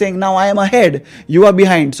 and he's saying, now I am ahead, you are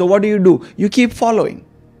behind. So what do? You keep following.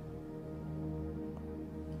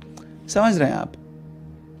 समझ रहे हैं आप?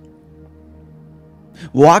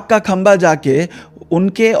 वो आग का खंबा जाके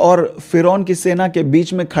उनके और फिरौन की सेना के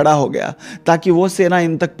बीच में खड़ा हो गया ताकि वो सेना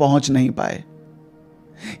इन तक पहुंच नहीं पाए।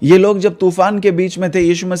 ये लोग जब तूफान के बीच में थे,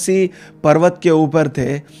 यीशु मसीह पर्वत के ऊपर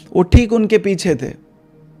थे, वो ठीक उनके पीछे थे।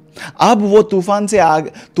 अब वो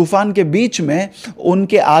तूफान के बीच में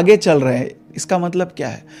उनके आगे चल रहे हैं। इसका मतलब क्या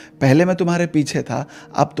है? पहले मैं तुम्हारे पीछे था,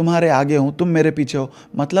 अब तुम्हारे आगे हूं, तुम मेरे पीछे हो।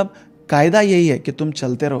 मतलब कायदा यही है कि तुम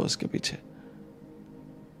चलते रहो उसके पीछे।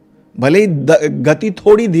 भले ही गति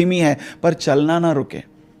थोड़ी धीमी है, पर चलना ना रुके।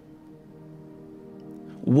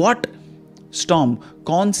 What storm?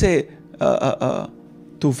 कौन से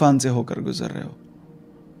तूफान से होकर गुजर रहे हो?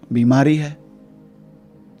 बीमारी है,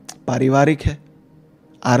 पारिवारिक है,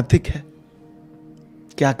 आर्थिक है,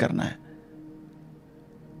 क्या करना है?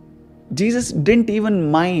 Jesus didn't even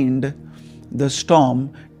mind the storm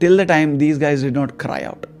till the time these guys did not cry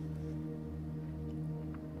out.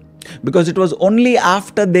 Because it was only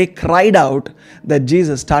after they cried out that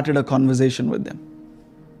Jesus started a conversation with them.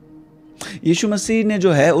 यीशु मसीह ने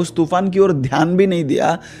जो है उस तूफान की ओर ध्यान भी नहीं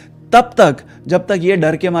दिया तब तक जब तक ये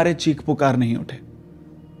डर के मारे चीख पुकार नहीं उठे।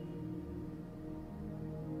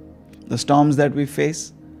 The storms that we face,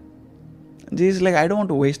 Jesus is like, I don't want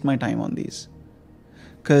to waste my time on these,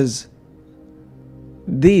 because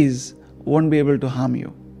these won't be able to harm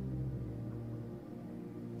you.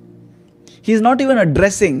 He's not even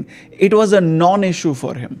addressing, it was a non-issue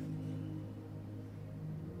for him.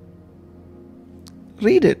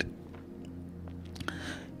 Read it.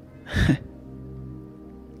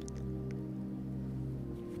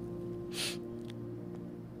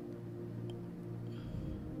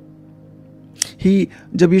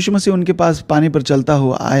 जब यीशु मसीह उनके पास पानी पर चलता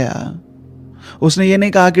हुआ आया, उसने ये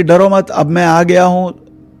नहीं कहा कि डरो मत, अब मैं आ गया हूं,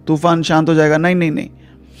 तूफान शांत हो जाएगा। नहीं नहीं नहीं,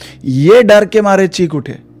 ये डर के मारे चीख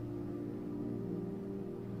उठे।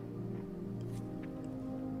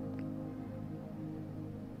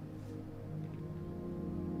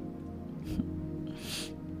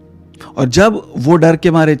 और जब वो डर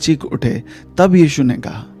के मारे चीख उठे, तब यीशु ने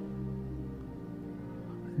कहा,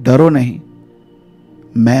 डरो नहीं,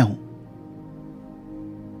 मैं हूं।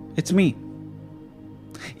 It's me.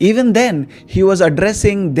 Even then, he was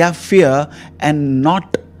addressing their fear and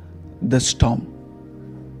not the storm.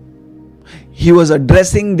 He was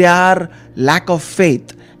addressing their lack of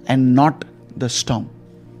faith and not the storm.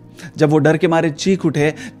 जब वो डर के मारे चीख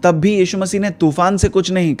उठे, तब भी यीशु मसीह ने तूफान से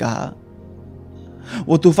कुछ नहीं कहा।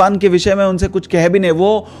 वो तूफान के विषय में उनसे कुछ कह भी नहीं,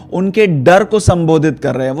 वो उनके डर को संबोधित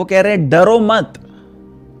कर रहे हैं। वो कह रहे हैं, डरो मत।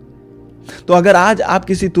 तो अगर आज आप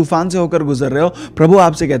किसी तूफान से होकर गुजर रहे हो, प्रभु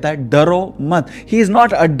आपसे कहता है, डरो मत। He is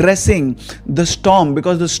not addressing the storm,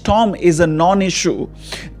 because the storm is a non issue.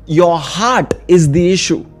 Your heart is the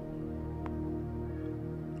issue.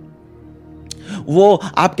 वो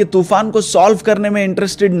आपके तूफान को सॉल्व करने में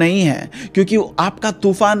इंटरेस्टेड नहीं है, क्योंकि आपका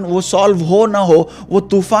तूफान वो सॉल्व हो ना हो, वो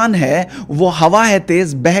तूफान है, वो हवा है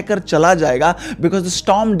तेज, बहकर चला जाएगा। Because the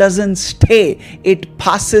storm doesn't stay, it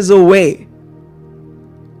passes away.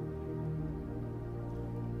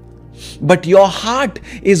 But your heart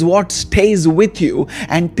is what stays with you,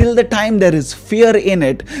 and till the time there is fear in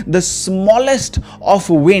it, the smallest of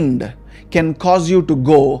wind can cause you to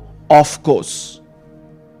go off course.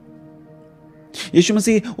 यीशु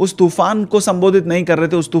मसीह उस तूफान को संबोधित नहीं कर रहे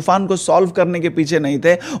थे, उस तूफान को सॉल्व करने के पीछे नहीं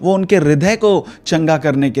थे, वो उनके हृदय को चंगा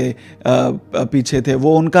करने के पीछे थे।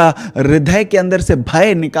 वो उनका हृदय के अंदर से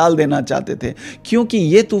भय निकाल देना चाहते थे, क्योंकि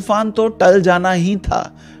ये तूफान तो टल जाना ही था,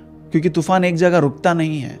 क्योंकि तूफान एक जगह रुकता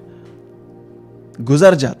नहीं है,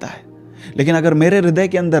 गुजर जाता है। लेकिन अगर मेरे हृदय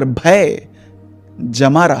के अंदर भय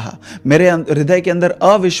जमा रहा, मेरे हृदय के अंदर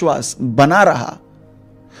अविश्वास बना रहा,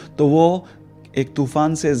 तो वो एक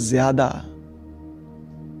तूफान से ज्यादा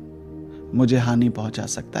मुझे हानि पहुंचा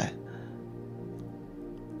सकता है.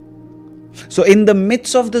 So in the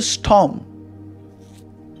midst of the storm,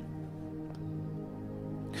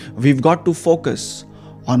 we've got to focus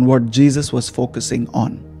on what Jesus was focusing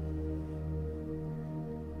on.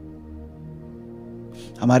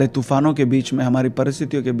 हमारे तूफानों के बीच में, हमारी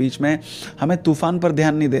परिस्थितियों के बीच में हमें तूफान पर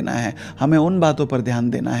ध्यान नहीं देना है. हमें उन बातों पर ध्यान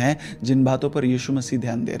देना है जिन बातों पर यीशु मसीह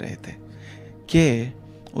ध्यान दे रहे थे. कि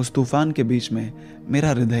उस तूफान के बीच में मेरा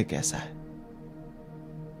हृदय कैसा है.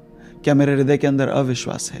 क्या मेरे हृदय के अंदर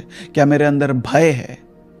अविश्वास है? क्या मेरे अंदर भय है?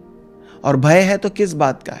 और भय है तो किस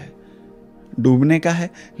बात का है? डूबने का है,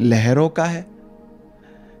 लहरों का है,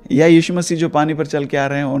 या यीशु मसीह जो पानी पर चल के आ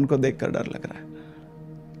रहे हैं उनको देखकर डर लग रहा है?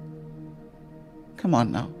 Come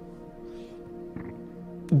on now.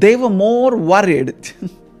 They were more worried.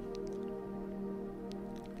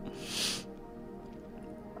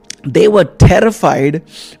 They were terrified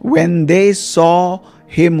when they saw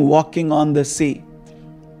him walking on the sea.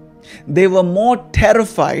 They were more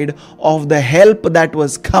terrified of the help that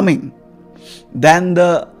was coming than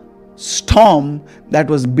the storm that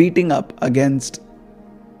was beating up against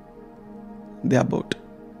their boat.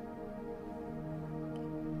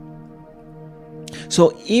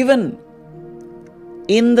 So even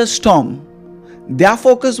in the storm, their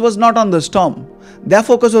focus was not on the storm. Their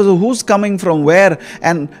focus was who's coming from where,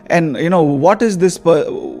 and what is this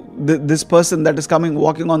person that is coming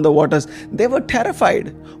walking on the waters. They were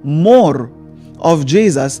terrified more of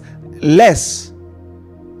Jesus, less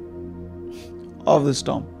of the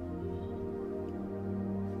storm.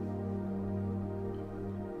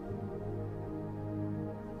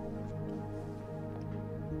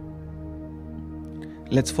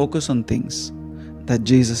 Let's focus on things that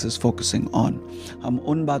Jesus is focusing on. हम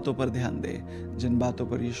उन बातों पर ध्यान दें जिन बातों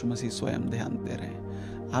पर यीशु मसीह स्वयं ध्यान दे रहे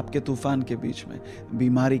हैं. आपके तूफान के बीच में,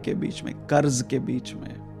 बीमारी के बीच में, कर्ज के बीच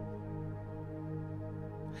में,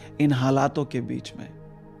 इन हालातों के बीच में,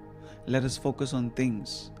 let us focus on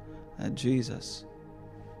things that Jesus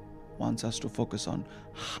wants us to focus on.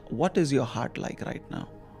 What is your heart like right now?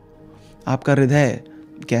 आपका हृदय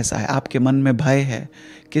कैसा है? आपके मन में भय है?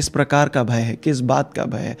 किस प्रकार का भय है? किस बात का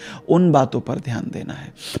भय है? उन बातों पर ध्यान देना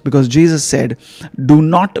है. Because Jesus said, "Do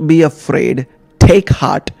not be afraid. Take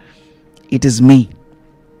heart. It is me.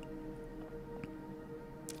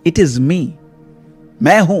 It is me.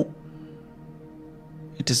 मैं हूं.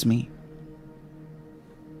 It is me."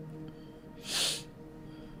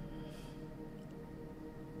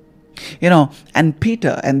 And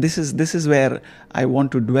Peter, and this is where I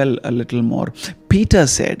want to dwell a little more. Peter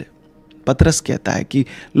said, पतरस कहता है कि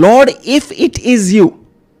Lord, if it is you,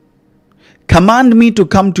 command me to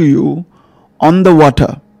come to you on the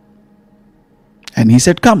water. And he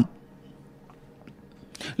said, come.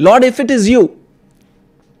 Lord, if it is you,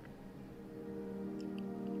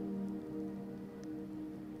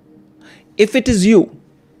 if it is you,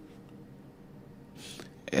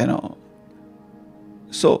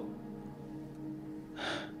 so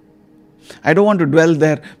I don't want to dwell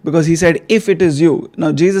there, because he said, if it is you.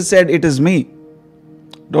 Now Jesus said, it is me.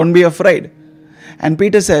 Don't be afraid. And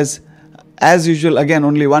Peter says, as usual, again,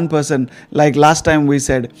 only one person, like last time we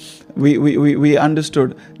said, we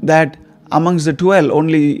understood that amongst the 12,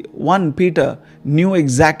 only one, Peter, knew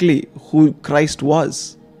exactly who Christ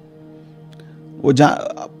was. वो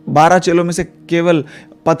 12 चेलों में से केवल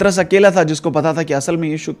पतरस अकेला था जिसको पता था कि असल में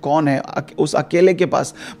यीशु कौन है. उस अकेले के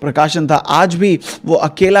पास प्रकाशन था. आज भी वो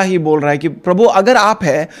अकेला ही बोल रहा है कि प्रभु, अगर आप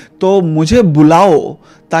है तो मुझे बुलाओ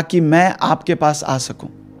ताकि मैं आपके पास आ सकूं.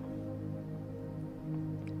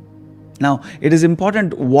 Now, it is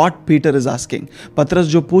important what Peter is asking. पतरस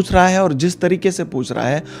जो पूछ रहा है और जिस तरीके से पूछ रहा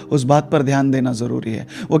है, उस बात पर ध्यान देना जरूरी है.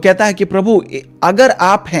 वो कहता है कि प्रभु, अगर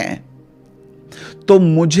आप हैं तो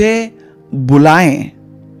मुझे बुलाएं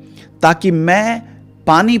ताकि मैं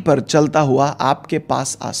पानी पर चलता हुआ आपके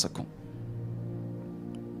पास आ सकूं.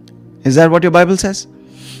 Is that what your Bible says?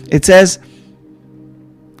 It says,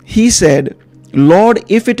 he said, Lord,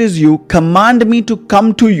 if it is you, command me to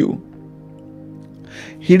come to you.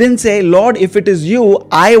 He didn't say, Lord, if it is you,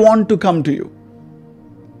 I want to come to you.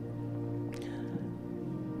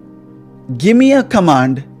 Give me a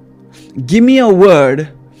command, give me a word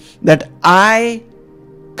that I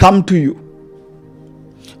come to you.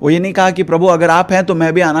 वो ये नहीं कहा कि प्रभु अगर आप हैं तो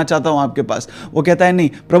मैं भी आना चाहता हूं आपके पास. वो कहता है नहीं,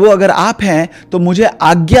 प्रभु अगर आप हैं तो मुझे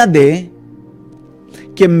आज्ञा दे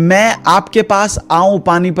कि मैं आपके पास आऊं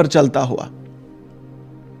पानी पर चलता हुआ.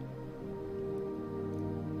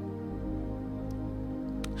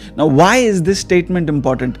 Now, why is this statement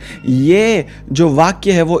important? ये जो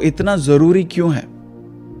वाक्य है वो इतना जरूरी क्यों है?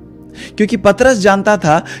 क्योंकि पतरस जानता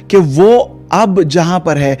था कि वो अब जहां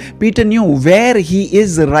पर है, Peter knew where he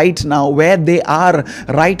is right now, where they are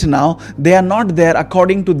right now, they are not there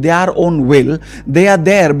according to their own will, they are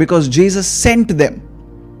there because Jesus sent them.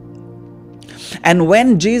 And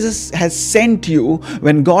when Jesus has sent you,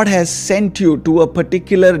 when God has sent you to a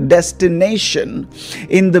particular destination,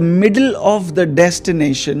 in the middle of the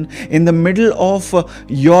destination, in the middle of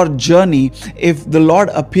your journey, if the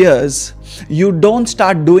Lord appears, you don't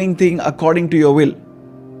start doing things according to your will.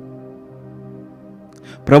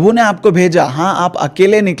 प्रभु ने आपको भेजा, हां आप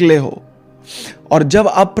अकेले निकले हो, और जब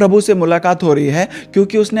अब प्रभु से मुलाकात हो रही है,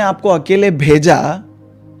 क्योंकि उसने आपको अकेले भेजा,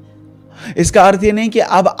 इसका अर्थ ये नहीं कि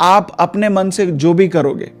अब आप अपने मन से जो भी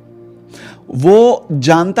करोगे. वो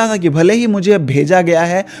जानता था कि भले ही मुझे भेजा गया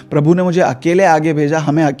है, प्रभु ने मुझे अकेले आगे भेजा,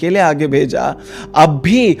 हमें अकेले आगे भेजा, अब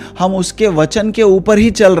भी हम उसके वचन के ऊपर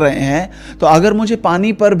ही चल रहे हैं, तो अगर मुझे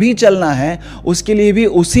पानी पर भी चलना है, उसके लिए भी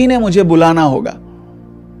उसी ने मुझे बुलाना होगा.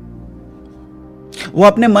 वो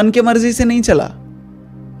अपने मन के मर्जी से नहीं चला,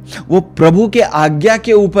 वो प्रभु के आज्ञा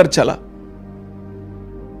के ऊपर चला.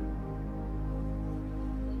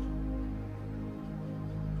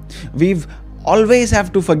 We always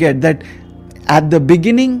have to forget that at the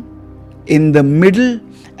beginning, in the middle,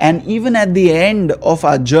 and even at the end of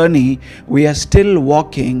our journey, we are still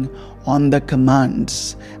walking on the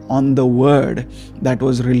commands, on the word that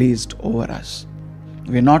was released over us.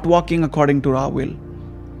 We are not walking according to our will.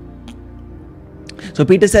 So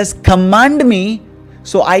Peter says, command me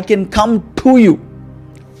so I can come to you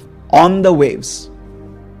on the waves.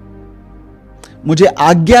 मुझे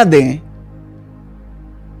आज्ञा दें,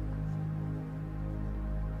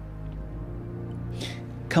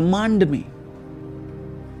 command me.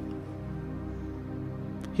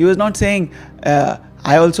 He was not saying,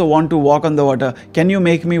 I also want to walk on the water. Can you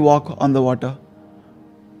make me walk on the water?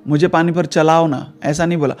 मुझे पानी पर चलाओ ना, ऐसा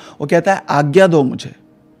नहीं बोला. वो कहता है आज्ञा दो मुझे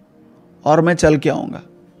और मैं चल के आऊंगा.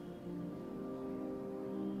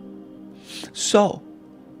 So,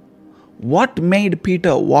 what made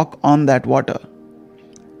Peter walk on that water?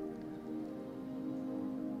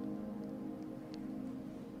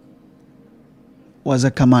 Was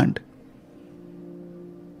a command,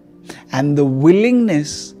 and the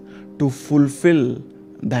willingness to fulfill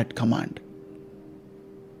that command.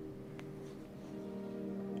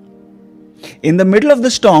 In the middle of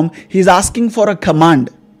the storm, he is asking for a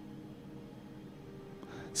command.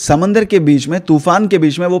 समंदर के बीच में, तूफान के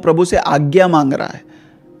बीच में वो प्रभु से आज्ञा मांग रहा है.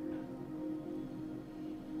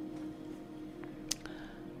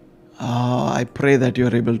 I pray that you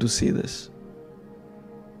are able to see this.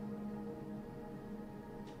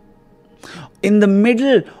 In the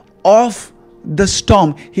middle of the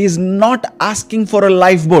storm, he is not asking for a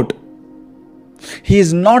lifeboat. He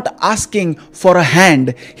is not asking for a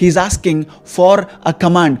hand. He is asking for a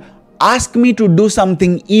command. Ask me to do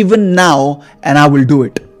something even now and I will do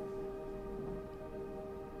it.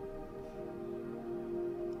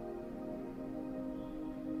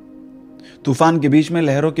 तूफान के बीच में,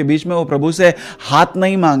 लहरों के बीच में वो प्रभु से हाथ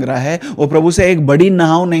नहीं मांग रहा है, वो प्रभु से एक बड़ी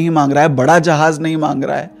नाव नहीं मांग रहा है, बड़ा जहाज नहीं मांग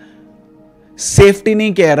रहा है, सेफ्टी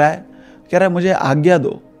नहीं कह रहा है, कह रहा है मुझे आज्ञा दो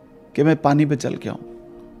कि मैं पानी पे चल के आऊं.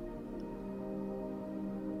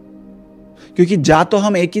 क्योंकि जा तो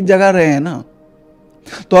हम एक ही जगह रहे हैं ना,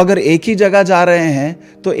 तो अगर एक ही जगह जा रहे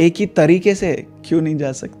हैं तो एक ही तरीके से क्यों नहीं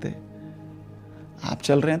जा सकते? आप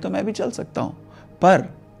चल रहे हैं तो मैं भी चल सकता हूं, पर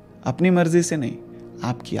अपनी मर्जी से नहीं,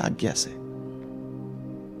 आपकी आज्ञा से.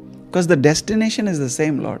 Because the destination is the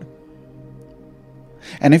same, Lord.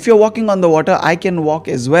 And if you're walking on the water, I can walk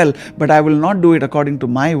as well, but I will not do it according to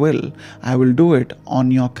my will. I will do it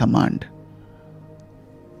on your command.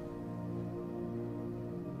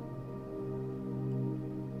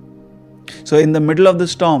 So in the middle of the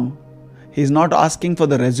storm, he's not asking for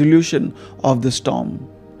the resolution of the storm.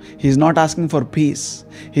 He's not asking for peace.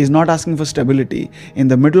 He's not asking for stability. In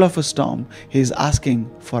the middle of a storm, he's asking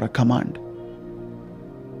for a command.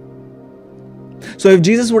 So if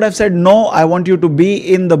Jesus would have said, no, I want you to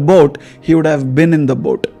be in the boat, he would have been in the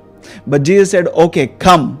boat. But Jesus said, okay,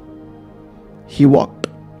 come. He walked.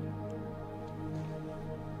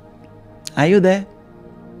 Are you there?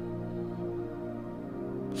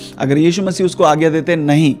 अगर यीशु मसीह उसको आज्ञा देते,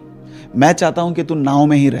 नहीं, मैं चाहता हूं कि तू नाव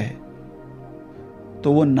में ही रहे,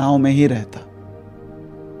 तो वो नाव में ही रहता.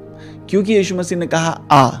 क्योंकि यीशु मसीह ने कहा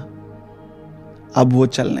आ, अब वो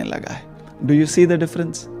चलने लगा है. Do you see the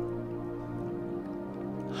difference?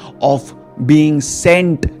 Of being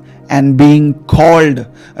sent and being called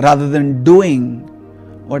rather than doing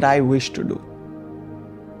what I wish to do.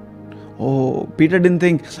 Oh, Peter didn't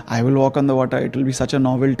think, I will walk on the water, it will be such a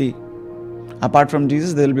novelty. Apart from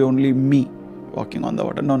Jesus, there will be only me walking on the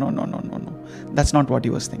water. No. That's not what he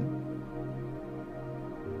was thinking.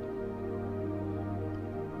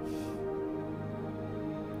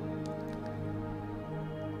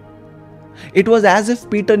 It was as if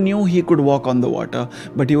Peter knew he could walk on the water,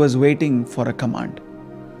 but he was waiting for a command.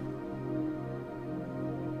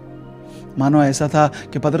 मानो ऐसा था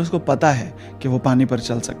कि पतरस को पता है कि वो पानी पर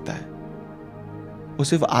चल सकता है, वो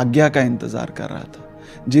सिर्फ आज्ञा का इंतजार कर रहा था.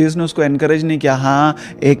 जीसस ने उसको एनकरेज नहीं किया, हाँ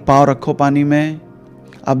एक पाँव रखो पानी में,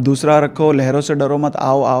 अब दूसरा रखो, लहरों से डरो मत,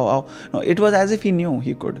 आओ आओ आओ. No, it was as if he knew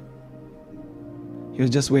he could. He was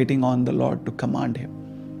just waiting on the Lord to command him.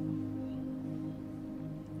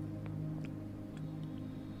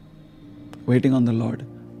 Waiting on the Lord,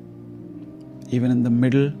 even in the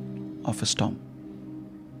middle of a storm.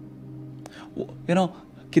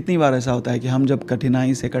 कितनी बार ऐसा होता है कि हम जब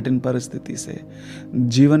कठिनाई से, कठिन परिस्थिति से,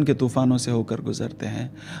 जीवन के तूफानों से होकर गुजरते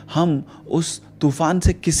हैं, हम उस तूफान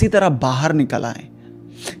से किसी तरह बाहर निकल आए,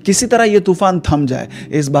 किसी तरह ये तूफान थम जाए,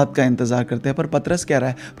 इस बात का इंतजार करते हैं. पर पतरस कह रहा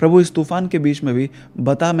है, प्रभु इस तूफान के बीच में भी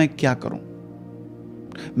बता मैं क्या करूं.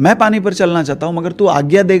 मैं पानी पर चलना चाहता हूं, मगर तू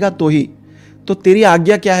आज्ञा देगा तो ही. तो तेरी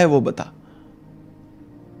आज्ञा क्या है वो बता.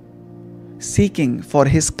 Seeking for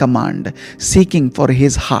his command, seeking for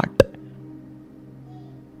his heart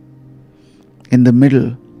in the middle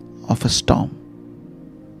of a storm.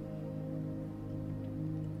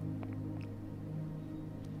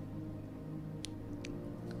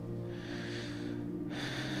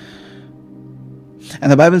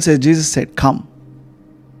 And the Bible says Jesus said, "Come."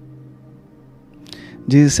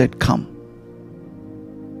 Jesus said, "Come."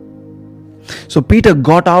 So Peter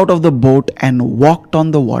got out of the boat and walked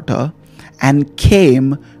on the water and came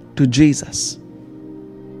to Jesus.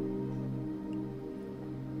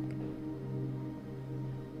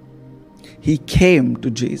 He came to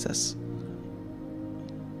Jesus.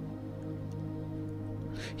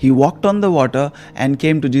 He walked on the water and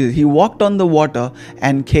came to Jesus. He walked on the water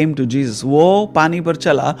and came to Jesus. वो पानी पर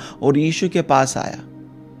चला और यीशु के पास आया.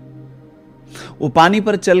 वो पानी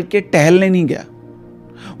पर चल के टहलने नहीं गया.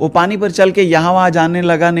 वो पानी पर चल के यहां वहां जाने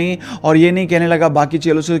लगा नहीं, और ये नहीं कहने लगा बाकी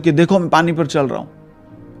चेलों से कि देखो मैं पानी पर चल रहा हूं.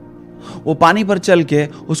 वो पानी पर चल के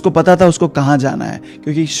उसको पता था उसको कहां जाना है,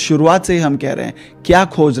 क्योंकि शुरुआत से ही हम कह रहे हैं क्या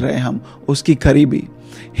खोज रहे हैं हम, उसकी करीबी.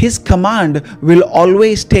 His command will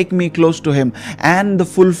always take me close to him, and the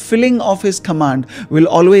fulfilling of his command will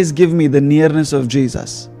always give me the nearness of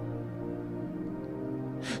Jesus.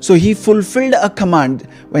 So he fulfilled a command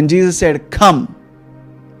when Jesus said, "Come."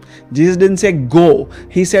 Jesus didn't say go,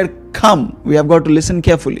 he said come. We have got to listen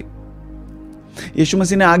carefully. यीशु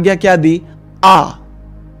मसीह ने आज्ञा क्या दी? आ,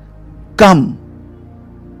 come.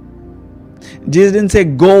 Jesus didn't say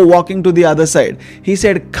go walking to the other side. He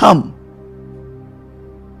said come.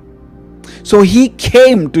 So he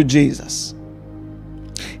came to Jesus.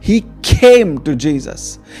 He came to Jesus.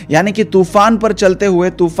 यानी कि तूफान पर चलते हुए,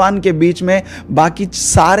 तूफान के बीच में बाकी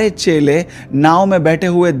सारे चेले नाव में बैठे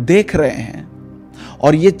हुए देख रहे हैं,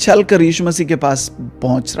 और ये चलकर यीशु मसीह के पास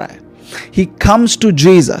पहुंच रहा है. He comes to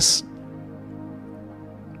Jesus.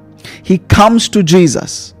 He comes to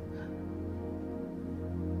Jesus.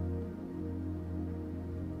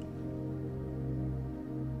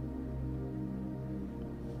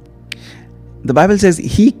 The Bible says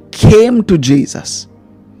he came to Jesus.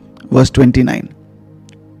 Verse 29.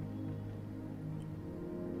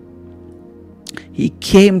 He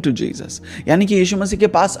came to Jesus. यानी कि यीशु मसीह के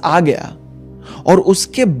पास आ गया और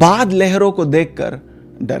उसके बाद लहरों को देखकर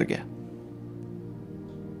डर गया.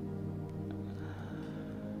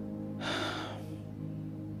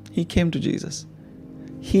 He came to Jesus.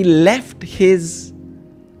 He left his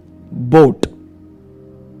boat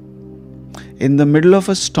in the middle of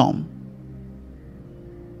a storm,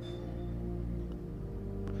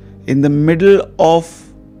 in the middle of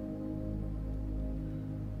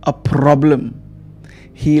a problem.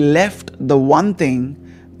 He left the one thing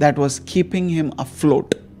that was keeping him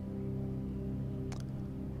afloat.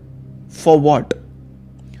 For what?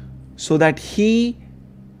 So that he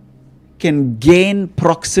can gain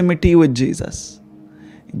proximity with Jesus,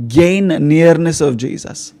 gain nearness of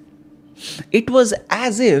Jesus. It was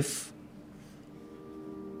as if,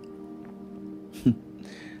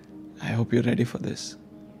 I hope you're ready for this.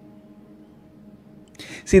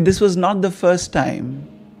 See, this was not the first time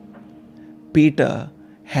Peter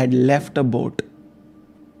had left a boat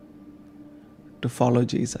to follow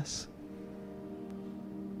Jesus.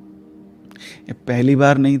 ये पहली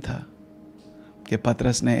बार नहीं था कि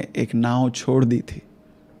पतरस ने एक नाव छोड़ दी थी.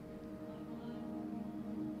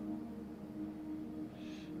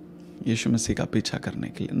 यीशु मसीह का पीछा करने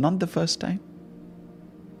के लिए. Not the first time.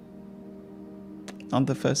 Not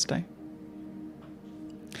the first time.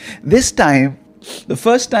 This time, the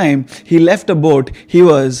first time he left a boat, he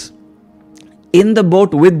was in the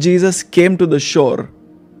boat with Jesus, came to the shore.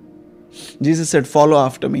 Jesus said, "Follow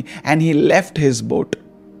after me." And he left his boat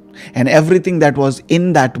and everything that was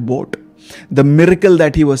in that boat, the miracle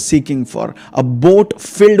that he was seeking for, a boat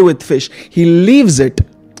filled with fish, he leaves it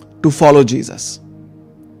to follow Jesus.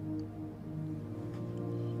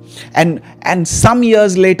 And some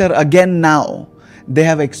years later, again now, they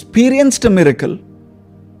have experienced a miracle.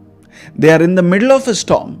 They are in the middle of a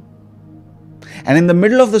storm. And in the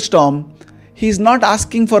middle of the storm, he's not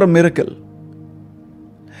asking for a miracle.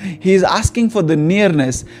 He is asking for the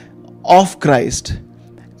nearness of Christ,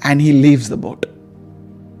 and he leaves the boat.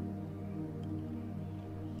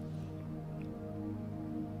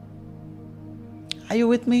 Are you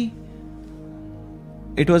with me?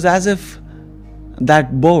 It was as if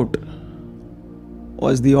that boat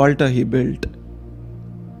was the altar he built.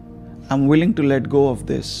 I'm willing to let go of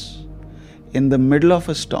this in the middle of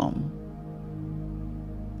a storm,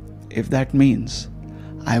 if that means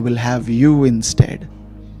I will have you instead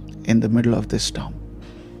in the middle of this storm.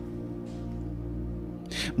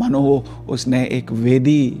 मानो उसने एक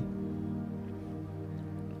वेदी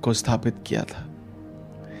को स्थापित किया था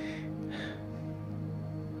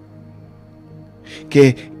कि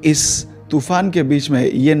इस तूफान के बीच में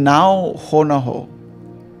ये नाव हो ना हो,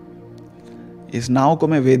 इस नाव को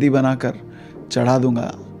मैं वेदी बनाकर चढ़ा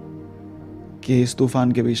दूंगा कि इस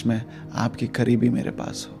तूफान के बीच में आपकी करीबी मेरे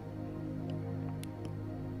पास हो.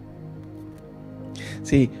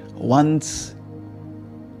 See, once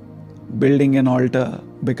building an altar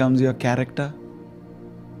becomes your character,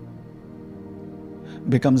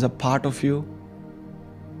 becomes a part of you,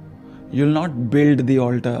 you'll not build the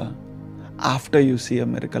altar after you see a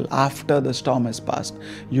miracle, after the storm has passed.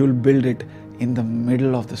 You'll build it in the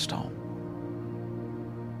middle of the storm,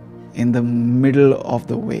 in the middle of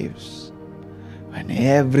the waves, when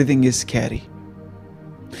everything is scary.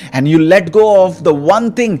 And you let go of the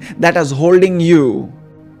one thing that is holding you,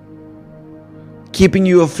 keeping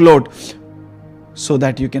you afloat, so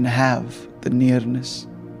that you can have the nearness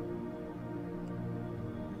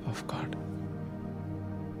of God.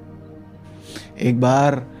 एक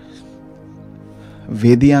बार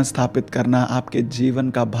वेदियां स्थापित करना आपके जीवन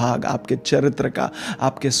का भाग, आपके चरित्र का,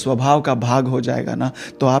 आपके स्वभाव का भाग हो जाएगा ना,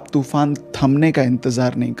 तो आप तूफान थमने का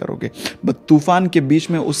इंतजार नहीं करोगे, बस तूफान के बीच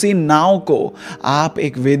में उसी नाव को आप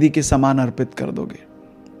एक वेदी के समान अर्पित कर दोगे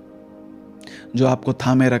जो आपको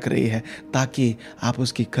थामे रख रही है, ताकि आप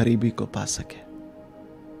उसकी करीबी को पा सके.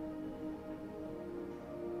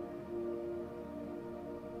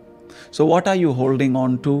 So what are you holding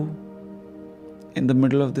on to in the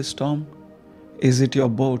middle of this storm? Is it your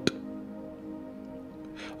boat?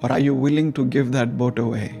 Or are you willing to give that boat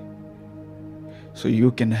away so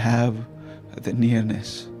you can have the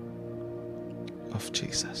nearness of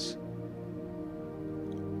Jesus?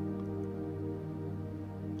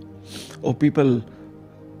 Oh, people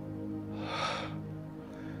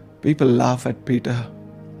laugh at Peter,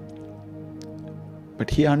 but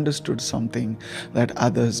he understood something that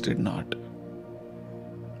others did not.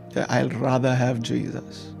 I'll rather have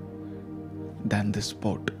Jesus than this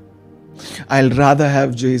boat. I'll rather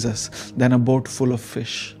have Jesus than a boat full of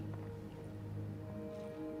fish.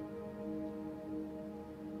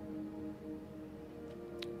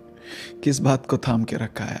 किस बात को थाम के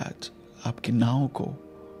रखा है आज आपकी नाव को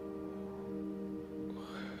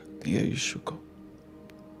या यीशु को?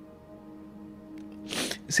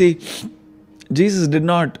 See, Jesus did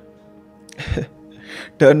not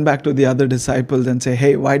turn back to the other disciples and say,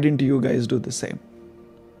 "Hey, why didn't you guys do the same?"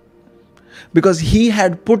 Because he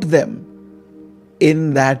had put them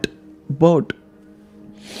in that boat.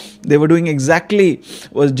 They were doing exactly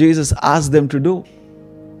what Jesus asked them to do.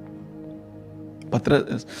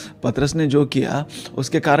 पतरस ने जो किया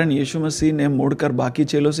उसके कारण यीशु मसीह ने मुड़कर बाकी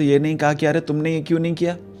चेलों से ये नहीं कहा कि अरे तुमने ये क्यों नहीं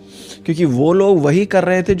किया, क्योंकि वो लोग वही कर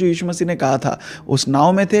रहे थे जो यीशु मसीह ने कहा था. उस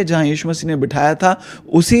नाव में थे जहां यीशु मसीह ने बिठाया था,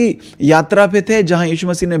 उसी यात्रा पे थे जहां यीशु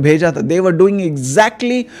मसीह ने भेजा था. They were doing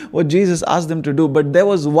exactly what Jesus asked them to do, but there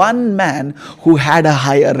was one man who had a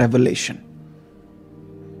higher revelation.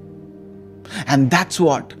 And that's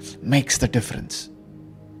what makes the difference.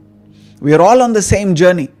 We are all on the same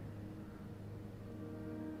journey.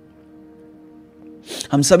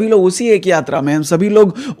 हम सभी लोग उसी एक यात्रा में, हम सभी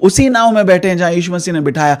लोग उसी नाव में बैठे हैं जहां यीशु मसीह ने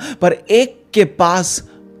बिठाया, पर एक के पास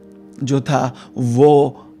जो था वो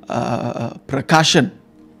प्रकाशन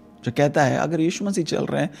जो कहता है अगर यीशु मसीह चल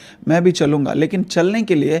रहे हैं मैं भी चलूंगा, लेकिन चलने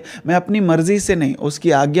के लिए मैं अपनी मर्जी से नहीं,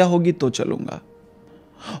 उसकी आज्ञा होगी तो चलूंगा,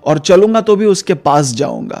 और चलूंगा तो भी उसके पास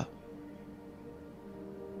जाऊंगा.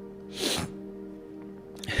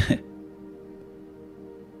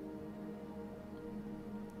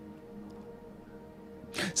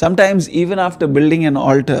 Sometimes even after building an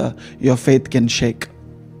altar, your faith can shake.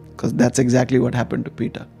 Because that's exactly what happened to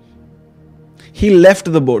Peter. He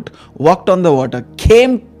left the boat, walked on the water,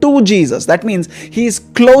 came to Jesus. That means he is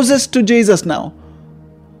closest to Jesus now.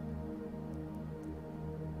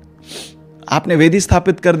 आपने वेदी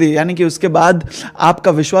स्थापित कर दी, यानी कि उसके बाद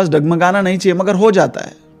आपका विश्वास डगमगाना नहीं चाहिए, मगर हो जाता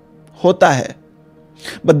है, होता है.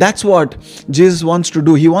 But that's what Jesus wants to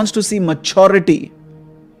do. He wants to see maturity.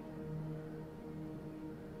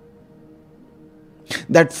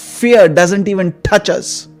 That fear doesn't even touch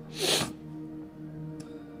us.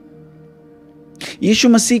 यीशु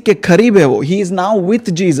मसीह के करीब है वो. He is now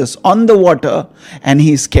with Jesus on the water and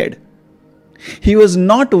he is scared. He was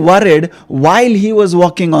not worried while he was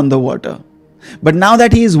walking on the water. But now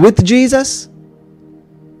that he is with Jesus,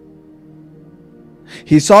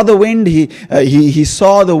 he saw the wind, he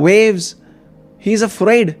saw the waves. He's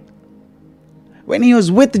afraid. When he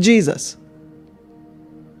was with Jesus.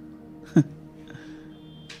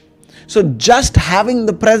 So just having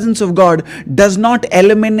the presence of God does not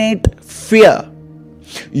eliminate fear.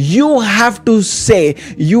 You have to say,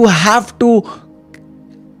 you have to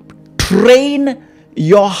train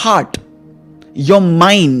your heart, your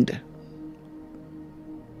mind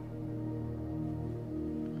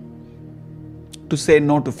to say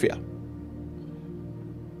no to fear.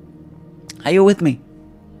 Are you with me?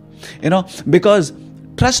 Because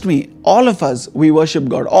trust me, all of us, we worship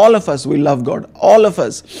God. All of us, we love God. All of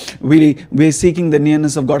us, we're seeking the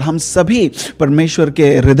nearness of God. हम सभी परमेश्वर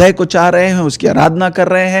के हृदय को चाह रहे हैं, उसकी आराधना कर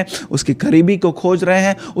रहे हैं, उसकी करीबी को खोज रहे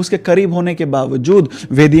हैं. उसके करीब होने के बावजूद,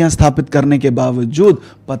 वेदियां स्थापित करने के बावजूद,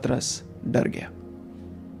 पतरस डर गया.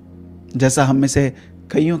 जैसा हम में से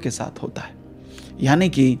कईयों के साथ होता है. यानी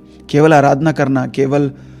कि केवल आराधना करना,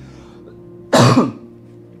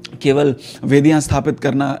 केवल वेदियां स्थापित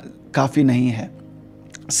करना काफी नहीं है.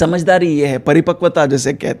 समझदारी ये है, परिपक्वता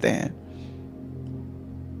जिसे कहते हैं,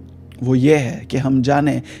 वो ये है कि हम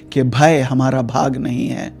जाने कि भय हमारा भाग नहीं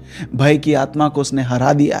है. भय की आत्मा को उसने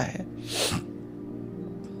हरा दिया है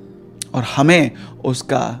और हमें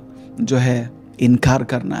उसका जो है इनकार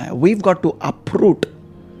करना है. We've got to uproot.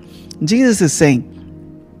 Jesus is saying,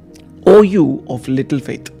 "O you of little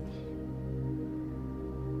faith."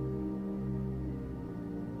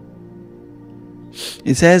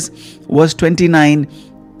 It says, verse 29,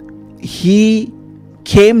 he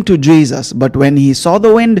came to Jesus, but when he saw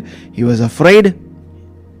the wind, he was afraid,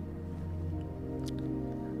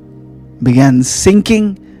 began sinking,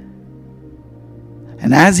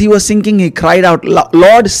 and as he was sinking, he cried out,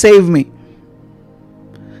 "Lord, save me."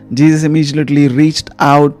 Jesus immediately reached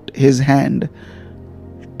out his hand,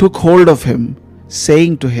 took hold of him,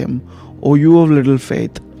 saying to him, "O you of little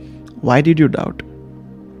faith, why did you doubt?"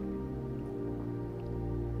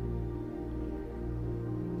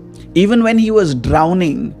 Even when he was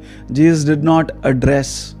drowning, Jesus did not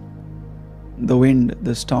address the wind,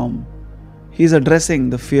 the storm. He's addressing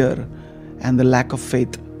the fear and the lack of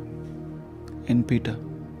faith in Peter.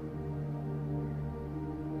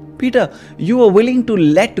 Peter, you were willing to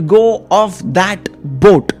let go of that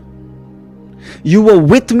boat. You were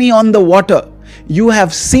with me on the water. You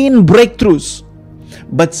have seen breakthroughs,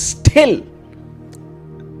 but still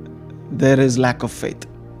there is lack of faith.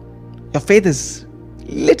 Your faith is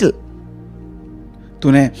little.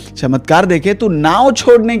 तूने चमत्कार देखे, तू नाव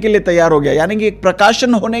छोड़ने के लिए तैयार हो गया, यानी कि एक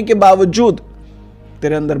प्रकाशन होने के बावजूद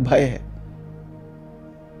तेरे अंदर भय है.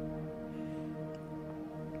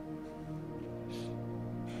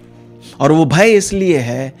 और वो भय इसलिए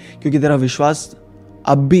है क्योंकि तेरा विश्वास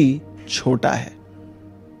अब भी छोटा है.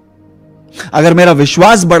 अगर मेरा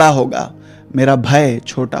विश्वास बड़ा होगा, मेरा भय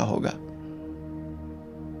छोटा होगा.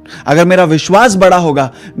 अगर मेरा विश्वास बड़ा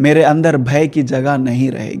होगा, मेरे अंदर भय की जगह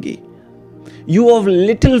नहीं रहेगी. You of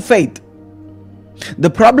little faith.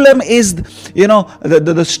 The problem is,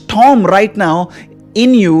 the storm right now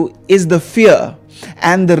in you is the fear.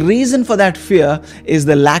 And the reason for that fear is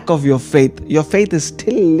the lack of your faith. Your faith is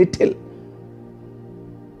still little.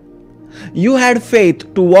 You had faith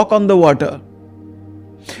to walk on the water,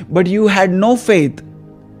 but you had no faith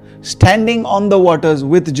standing on the waters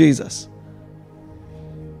with Jesus.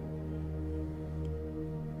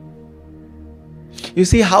 You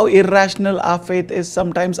see how irrational our faith is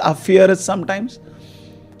sometimes, our fear is sometimes.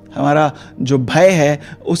 हमारा जो भय है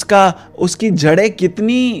उसकी जड़ें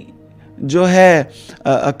कितनी जो है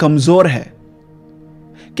कमजोर है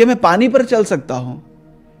कि मैं पानी पर चल सकता हूं,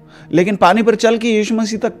 लेकिन पानी पर चल के यीशु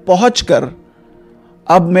मसीह तक पहुंचकर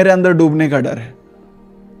अब मेरे अंदर डूबने का डर है.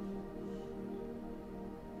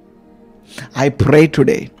 I pray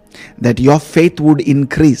today that your faith would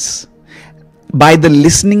increase by the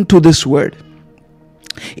listening to this word.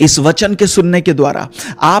 इस वचन के सुनने के द्वारा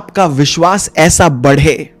आपका विश्वास ऐसा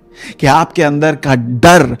बढ़े कि आपके अंदर का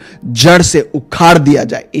डर जड़ से उखाड़ दिया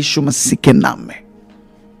जाए यीशु मसीह के नाम में.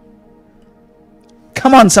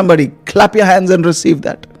 Come on, somebody, clap your hands and receive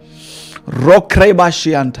that.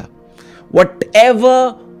 Rokrebashianta.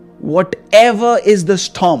 Whatever is the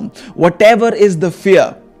storm, whatever is the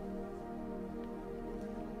fear,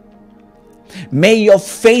 may your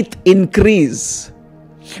faith increase.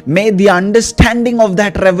 May the understanding of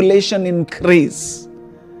that revelation increase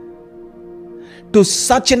to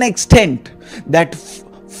such an extent that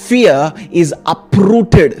fear is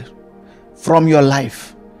uprooted from your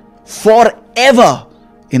life forever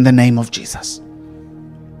in the name of Jesus.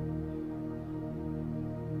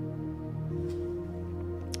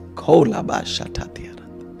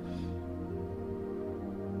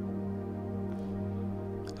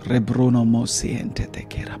 Rebruno mosiente te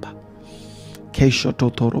keraba.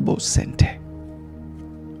 Keishototorobo sente.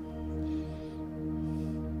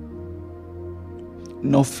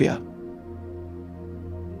 No fear.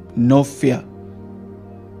 No fear.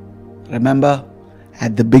 Remember,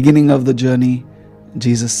 at the beginning of the journey,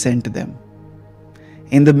 Jesus sent them.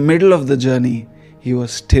 In the middle of the journey, He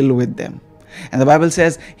was still with them. And the Bible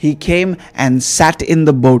says He came and sat in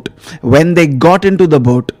the boat. When they got into the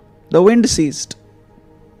boat, the wind ceased.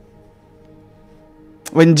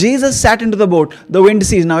 When Jesus sat into the boat, the wind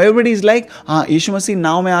ceased. Now everybody is like, हाँ यीशु मसीह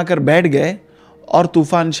नाव में आकर बैठ गए और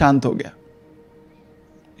तूफान शांत हो गया.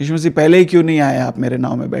 यीशु मसीह पहले ही क्यों नहीं आए आप मेरे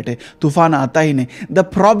नाव में बैठे, तूफान आता ही नहीं. The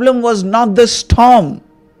problem was not the storm.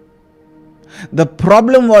 The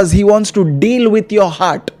problem was He wants to deal with your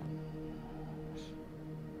heart.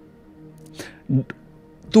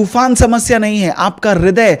 तूफान समस्या नहीं है, आपका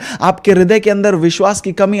हृदय, आपके हृदय के अंदर विश्वास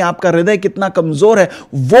की कमी, आपका हृदय कितना कमजोर है,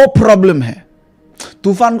 वो प्रॉब्लम है.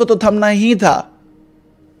 तूफान को तो थमना ही था.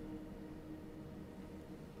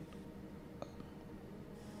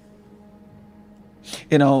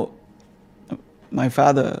 You know, my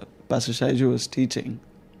father, Pastor Shaiju, was teaching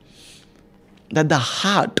that the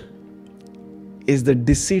heart is the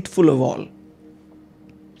deceitful of all.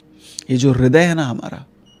 ये जो हृदय है ना हमारा,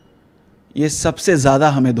 ये सबसे ज्यादा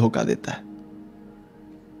हमें धोखा देता है.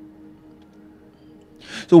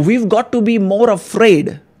 So we've got to be more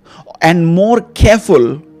afraid and more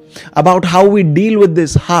careful about how we deal with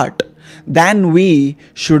this heart than we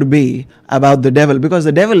should be about the devil, because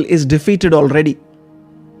the devil is defeated already.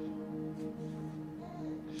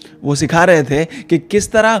 वो सिखा रहे थे कि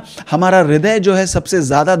किस तरह हमारा हृदय जो है सबसे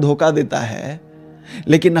ज्यादा धोखा देता है,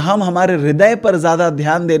 लेकिन हम हमारे हृदय पर ज्यादा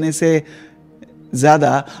ध्यान देने से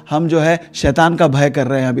ज्यादा हम जो है शैतान का भय कर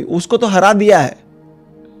रहे हैं. अभी उसको तो हरा दिया है.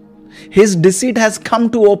 His deceit has come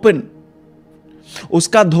to open.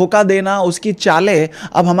 उसका धोखा देना, उसकी चालें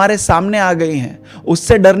अब हमारे सामने आ गई हैं.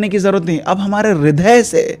 उससे डरने की जरूरत नहीं, अब हमारे हृदय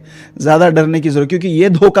से ज्यादा डरने की जरूरत, क्योंकि यह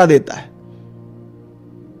धोखा देता है.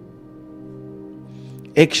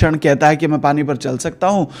 एक क्षण कहता है कि मैं पानी पर चल सकता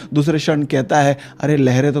हूं, दूसरे क्षण कहता है अरे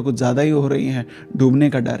लहरें तो कुछ ज्यादा ही हो रही हैं, डूबने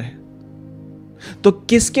का डर है. तो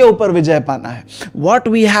किसके ऊपर विजय पाना है? What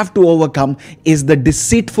we have to overcome is the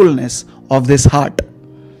deceitfulness of this heart.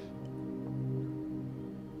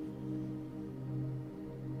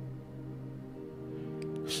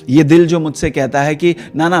 ये दिल जो मुझसे कहता है कि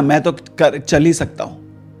ना ना मैं तो चल ही सकता हूं,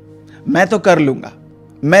 मैं तो कर लूंगा,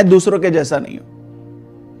 मैं दूसरों के जैसा नहीं हूं.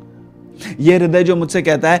 ये हृदय जो मुझसे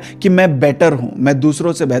कहता है कि मैं बेटर हूं, मैं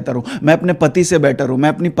दूसरों से बेहतर हूं, मैं अपने पति से बेटर हूं, मैं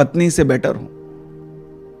अपनी पत्नी से बेटर हूं.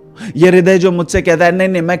 ये हृदय जो मुझसे कहता है नहीं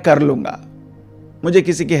नहीं मैं कर लूंगा, मुझे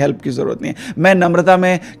किसी की हेल्प की जरूरत नहीं है, मैं नम्रता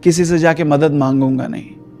में किसी से जाके मदद मांगूंगा नहीं.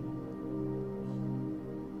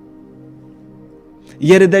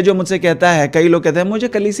 ये हृदय जो मुझसे कहता है, कई लोग कहते हैं मुझे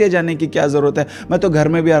कलीसिया जाने की क्या जरूरत है, मैं तो घर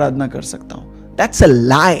में भी आराधना कर सकता हूं. That's a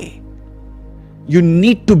lie. You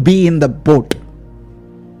need to be in the boat.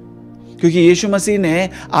 क्योंकि यीशु मसीह ने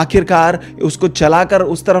आखिरकार उसको चलाकर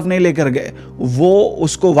उस तरफ नहीं लेकर गए, वो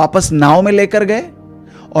उसको वापस नाव में लेकर गए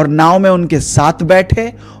और नाव में उनके साथ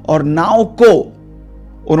बैठे और नाव को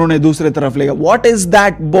उन्होंने दूसरे तरफ ले गए. What is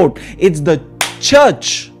that boat? It's the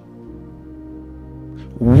church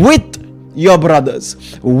with your brothers,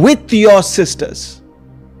 with your sisters.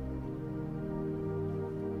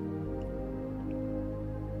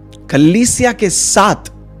 कलीसिया के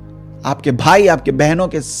साथ, आपके भाई आपके बहनों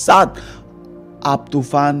के साथ आप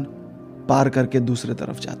तूफान पार करके दूसरे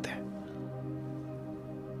तरफ जाते हैं.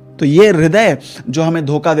 तो ये हृदय जो हमें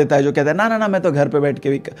धोखा देता है, जो कहता है ना ना ना मैं तो घर पे बैठ के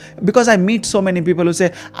भी, because I meet so many people who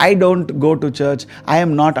से I don't go to church, I am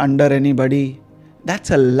not under anybody.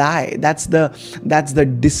 That's a lie. That's the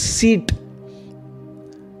deceit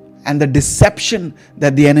and the deception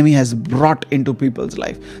that the enemy has brought into people's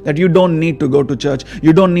life. That you don't need to go to church,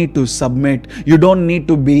 you don't need to submit, you don't need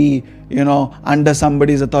to be, under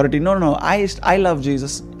somebody's authority. No, I love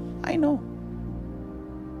Jesus. I know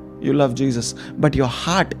you love Jesus, but your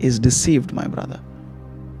heart is deceived, my brother.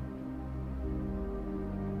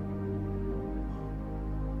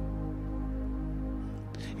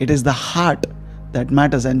 It is the heart that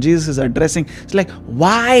matters, and Jesus is addressing. It's like,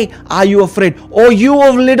 why are you afraid, oh you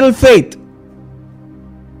of little faith?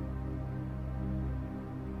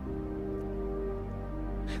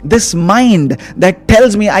 This mind that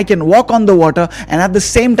tells me I can walk on the water, and at the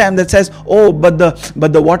same time that says, oh, but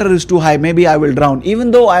the water is too high, maybe I will drown, even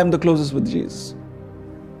though I am the closest with Jesus.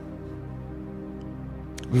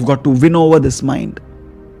 We've got to win over this mind.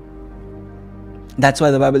 That's why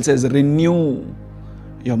the Bible says, renew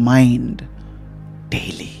your mind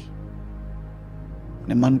daily.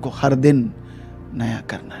 अपने मन को हर दिन नया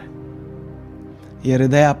करना है. ये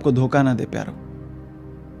हृदय आपको धोखा ना दे प्यारो.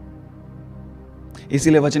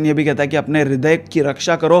 इसीलिए वचन ये भी कहता है कि अपने हृदय की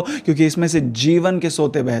रक्षा करो, क्योंकि इसमें से जीवन के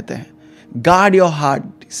सोते बहते हैं. Guard your heart,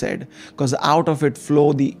 he said, because out of it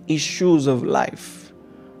flow the issues of life.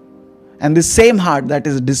 And the same heart that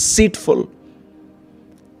is deceitful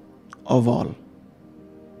of all.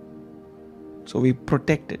 So we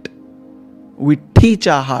protect it. We teach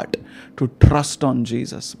our heart to trust on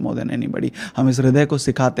Jesus more than anybody. हम इस हृदय को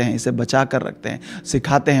सिखाते हैं, इसे बचा कर रखते हैं,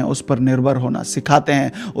 सिखाते हैं उस पर निर्भर होना, सिखाते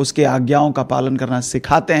हैं उसके आज्ञाओं का पालन करना,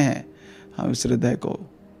 सिखाते हैं हम इस हृदय को.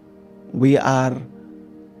 We are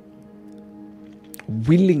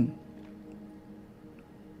willing,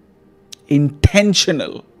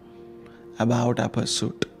 intentional about our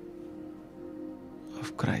pursuit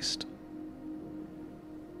of Christ.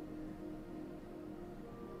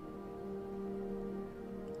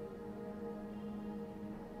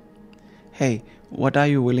 Hey, what are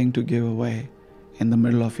you willing to give away in the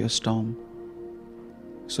middle of your storm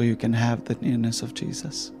so you can have the nearness of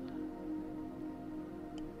Jesus?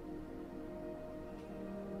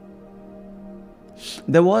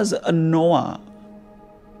 There was a Noah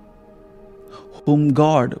whom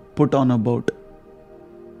God put on a boat.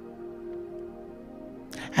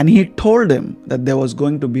 And he told him that there was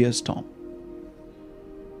going to be a storm.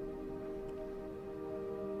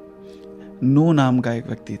 नूह नाम का एक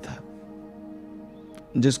व्यक्ति था,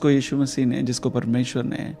 जिसको यीशु मसीह ने, जिसको परमेश्वर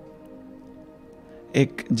ने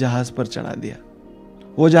एक जहाज पर चढ़ा दिया.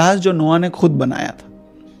 वो जहाज जो नोआ ने खुद बनाया था.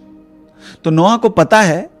 तो नोआ को पता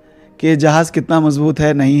है कि ये जहाज कितना मजबूत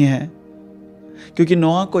है, नहीं है, क्योंकि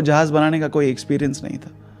नोआ को जहाज बनाने का कोई एक्सपीरियंस नहीं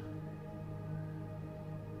था.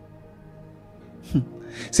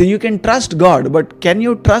 See, you can trust God, but can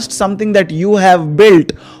you trust something that you have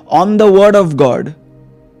built on the word of God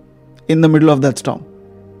in the middle of that storm?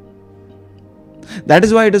 That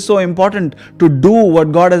is why it is so important to do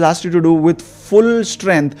what God has asked you to do with full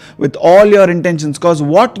strength, with all your intentions, because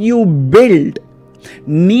what you build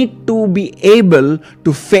need to be able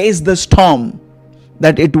to face the storm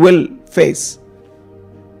that it will face.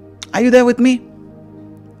 Are you there with me?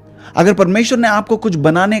 अगर परमेश्वर ने आपको कुछ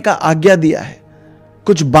बनाने का आज्ञा दिया है,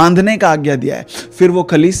 कुछ बांधने का आज्ञा दिया है, फिर वो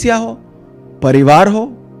कलीसिया हो, परिवार हो,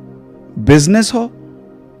 बिजनेस हो,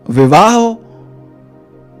 विवाह हो,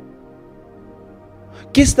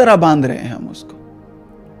 किस तरह बांध रहे हैं हम उसको?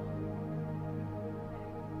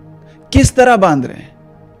 किस तरह बांध रहे हैं?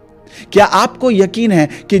 क्या आपको यकीन है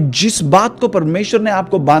कि जिस बात को परमेश्वर ने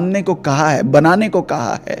आपको बांधने को कहा है, बनाने को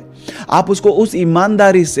कहा है, आप उसको उस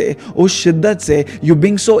ईमानदारी से, उस शिद्दत से, you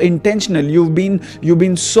being so intentional, you've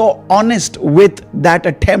been so honest with that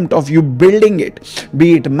attempt of you building it,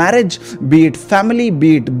 be it marriage, be it family,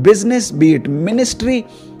 be it business, be it ministry.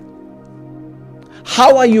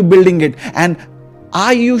 How are you building it? And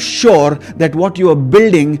are you sure that what you are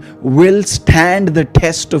building will stand the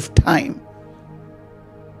test of time?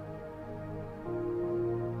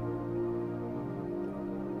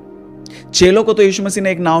 चेलों को तो यीशु मसीह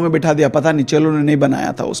ने एक नाव में बिठा दिया. पता नहीं चेलों ने नहीं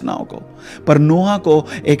बनाया था उस नाव को, पर नोहा को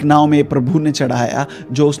एक नाव में प्रभु ने चढ़ाया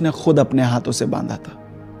जो उसने खुद अपने हाथों से बांधा था.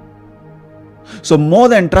 So more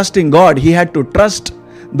than trusting God, he had to trust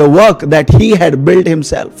the work that he had built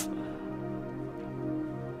himself.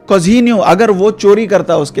 Because he knew अगर वो चोरी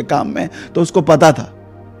करता उसके काम में तो उसको पता था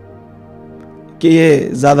कि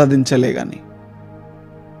ये ज्यादा दिन चलेगा नहीं.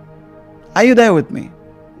 Are you there with me?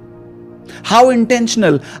 How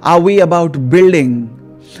intentional are we about building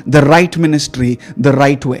the right ministry the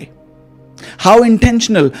right way? How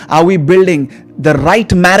intentional are we building the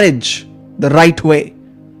right marriage the right way?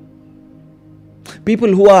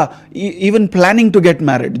 People who are even planning to get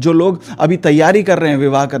married, जो लोग अभी तैयारी कर रहे हैं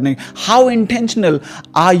विवाह करने, how intentional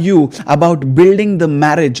are you about building the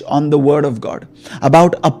marriage on the word of God?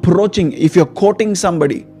 About approaching, if you're courting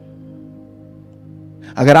somebody,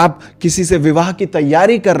 अगर आप किसी से विवाह की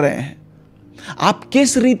तैयारी कर रहे हैं, आप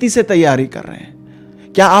किस रीति से तैयारी कर रहे हैं?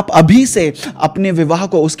 क्या आप अभी से अपने विवाह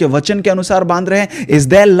को उसके वचन के अनुसार बांध रहे हैं? Is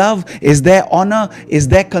there love? Is there honor? Is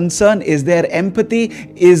there concern? Is there empathy?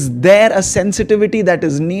 Is there a sensitivity that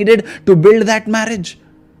is needed to build that marriage?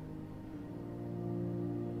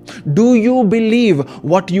 Do you believe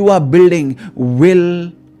what you are building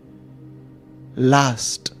will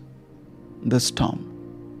last the storm?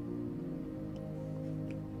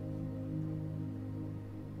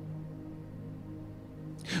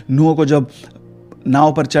 नूह को जब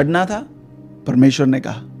नाव पर चढ़ना था, परमेश्वर ने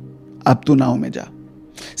कहा अब तू नाव में जा.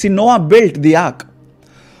 See, Noah built the ark.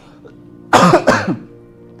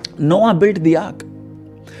 Noah built the ark.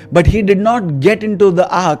 But he did not get into the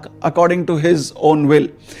ark according to his own will.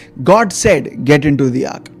 God said, get into the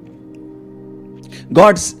ark.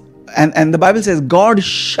 And the Bible says, God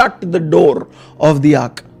shut the door of the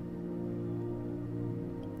ark.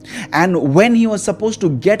 And when he was supposed to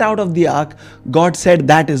get out of the ark, God said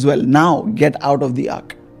that as well. Now get out of the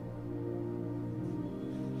ark.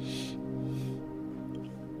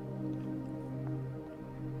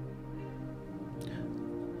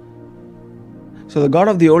 So the God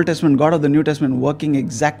of the Old Testament, God of the New Testament working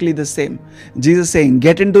exactly the same. Jesus saying,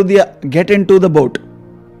 get into the boat.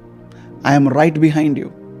 I am right behind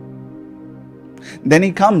you. Then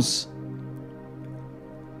he comes.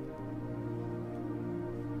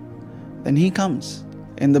 Then he comes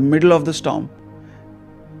in the middle of the storm.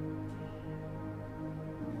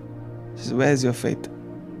 He says, where's your faith?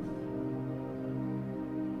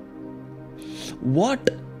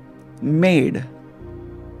 What made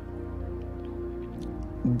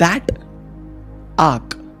that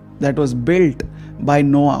ark that was built by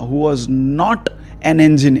Noah, who was not an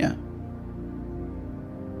engineer,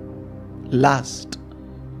 last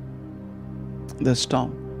the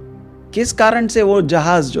storm? किस कारण से वो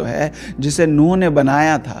जहाज जो है जिसे नूह ने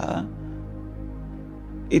बनाया था,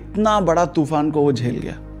 इतना बड़ा तूफान को वो झेल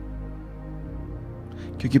गया?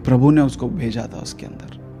 क्योंकि प्रभु ने उसको भेजा था उसके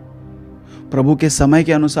अंदर. प्रभु के समय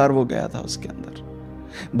के अनुसार वो गया था उसके अंदर.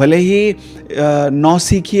 भले ही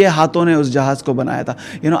नौसिखिए हाथों ने उस जहाज को बनाया था.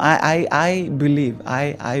 I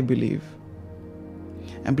believe,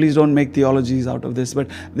 and please don't make theologies out of this, but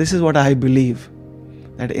this is what I believe,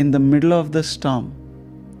 that in the middle of the storm,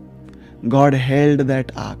 God held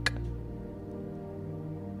that ark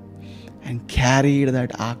and carried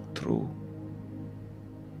that ark through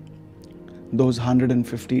those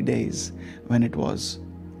 150 days when it was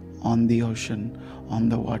on the ocean, on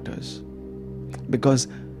the waters. Because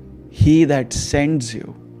he that sends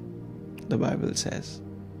you, the Bible says,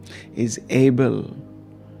 is able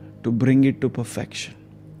to bring it to perfection.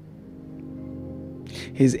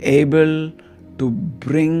 He's able to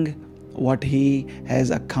bring what he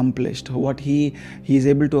has accomplished, he is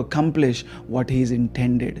able to accomplish what he's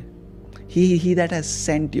intended. He that has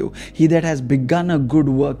sent you, he that has begun a good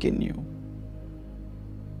work in you,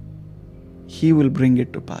 he will bring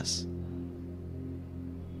it to pass.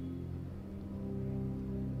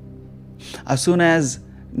 As soon as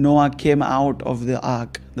Noah came out of the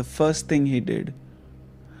ark, the first thing he did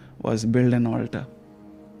was build an altar.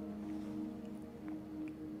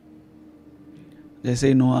 जैसे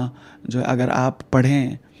ही नोआ जो, अगर आप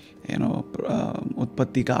पढ़ें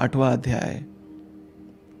उत्पत्ति का 8वां अध्याय,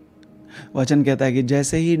 वचन कहता है कि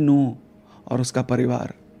जैसे ही नूह और उसका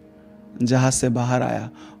परिवार जहाज से बाहर आया,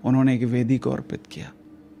 उन्होंने एक वेदी को अर्पित किया.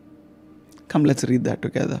 Come, let's read that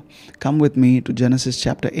together. Come with me to Genesis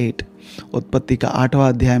chapter 8. उत्पत्ति का 8वां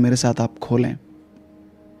अध्याय मेरे साथ आप खोलें.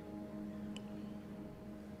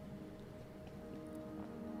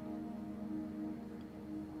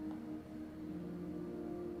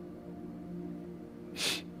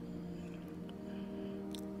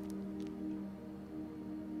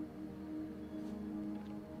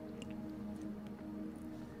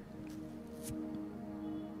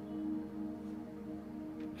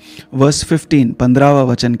 Verse 15, 15वां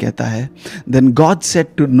वचन कहता है, Then God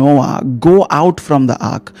said to Noah, Go out from the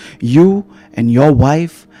ark, you and your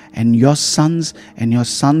wife and your sons and your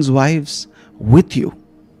sons' wives with you.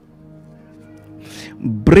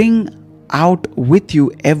 Bring out with you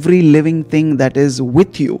every living thing that is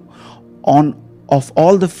with you, of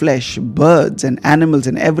all the flesh, birds and animals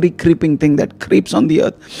and every creeping thing that creeps on the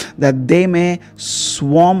earth, that they may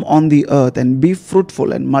swarm on the earth and be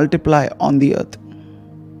fruitful and multiply on the earth.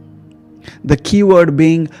 The key word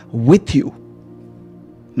being with you.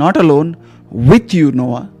 Not alone, with you,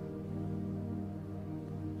 Noah.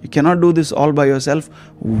 You cannot do this all by yourself.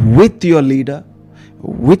 With your leader,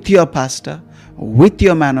 with your pastor, with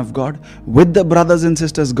your man of God, with the brothers and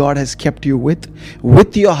sisters God has kept you with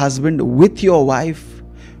your husband, with your wife,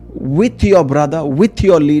 with your brother, with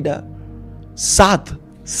your leader.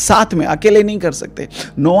 साथ में, अकेले नहीं कर सकते.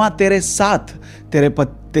 नोआ तेरे साथ,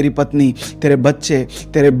 तेरी पत्नी, तेरे बच्चे,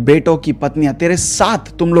 तेरे बेटों की पत्नियां, तेरे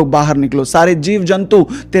साथ तुम लोग बाहर निकलो. सारे जीव जंतु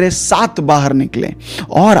तेरे साथ बाहर निकले.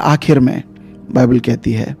 और आखिर में बाइबल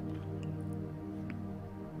कहती है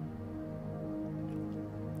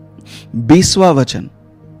 20वां वचन,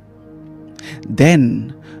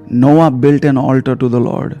 Then Noah built an altar to the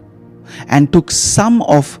Lord and took some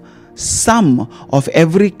of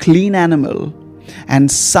every clean animal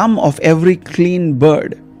and some of every clean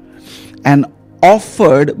bird and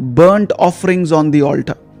offered burnt offerings on the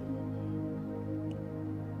altar.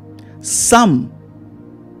 Some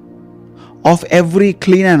of every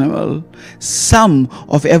clean animal, some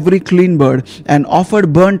of every clean bird, and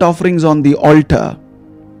offered burnt offerings on the altar.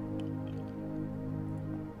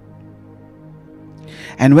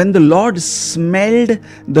 And when the Lord smelled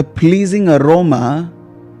the pleasing aroma,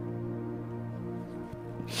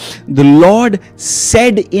 the Lord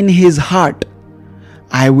said in his heart,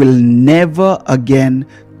 I will never again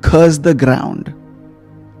curse the ground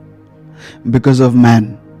because of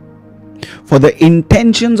man. For the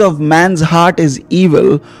intentions of man's heart is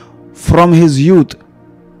evil from his youth.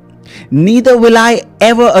 Neither will I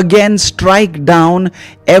ever again strike down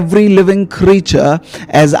every living creature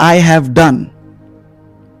as I have done.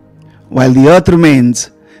 While the earth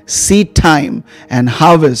remains, seed time and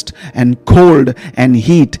harvest and cold and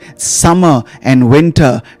heat, summer and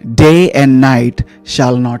winter, day and night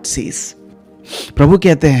shall not cease. प्रभु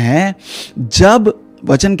कहते हैं, जब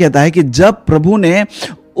वचन कहता है कि जब प्रभु ने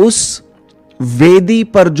उस वेदी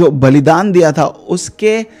पर जो बलिदान दिया था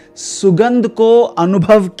उसके सुगंध को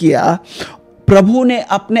अनुभव किया, प्रभु ने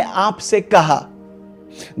अपने आप से कहा,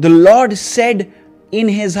 the Lord said in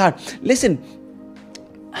his heart. Listen,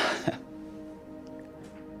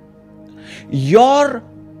 your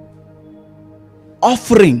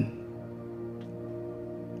offering,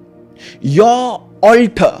 your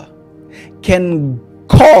altar can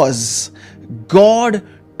cause God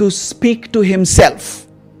to speak to himself.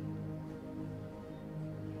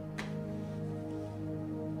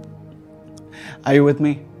 Are you with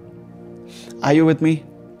me? Are you with me?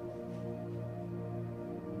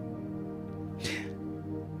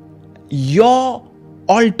 Your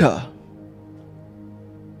altar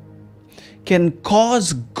can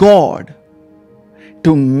cause God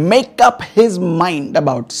to make up his mind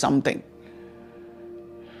about something.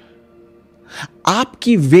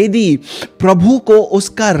 आपकी वेदी प्रभु को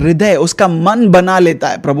उसका हृदय, उसका मन बना लेता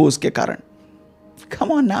है प्रभु उसके कारण.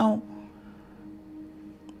 Come on now.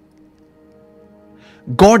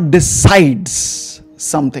 God decides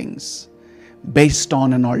some things based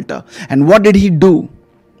on an altar. And what did he do?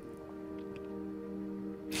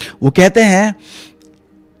 वो कहते हैं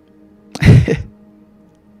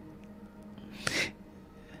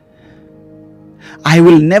I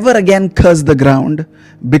will never again curse the ground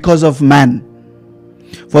because of man.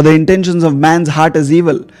 For the intentions of man's heart is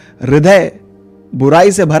evil. हृदय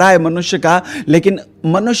बुराई से भरा है मनुष्य का, लेकिन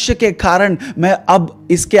मनुष्य के कारण मैं अब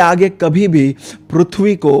इसके आगे कभी भी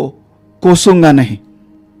पृथ्वी को कोसूंगा नहीं,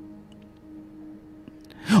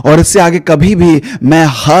 और इससे आगे कभी भी मैं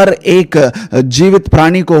हर एक जीवित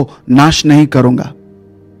प्राणी को नाश नहीं करूंगा.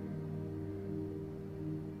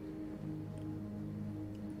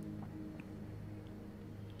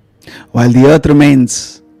 While the earth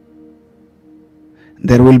remains,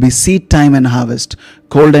 there will be seed time and harvest,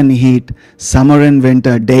 cold and heat, summer and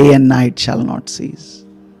winter, day and night shall not cease.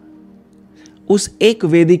 उस एक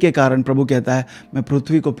वेदी के कारण प्रभु कहता है, मैं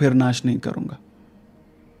पृथ्वी को फिर नाश नहीं करूंगा.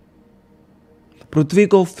 पृथ्वी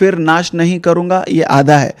को फिर नाश नहीं करूंगा, यह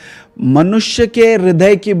आधा है. मनुष्य के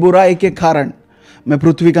हृदय की बुराई के कारण मैं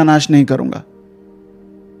पृथ्वी का नाश नहीं करूंगा.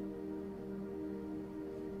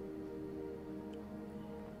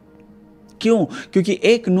 क्यों? क्योंकि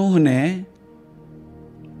एक नूह ने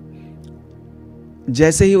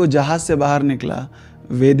जैसे ही वो जहाज से बाहर निकला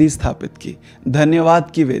वेदी स्थापित की, धन्यवाद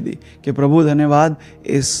की वेदी, कि प्रभु धन्यवाद,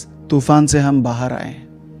 इस तूफान से हम बाहर आए.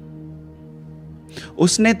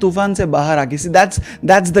 उसने तूफान से बाहर आके, see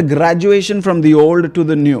that's the graduation from the old to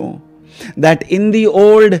the new. That in the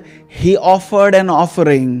old he offered an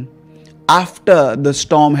offering after the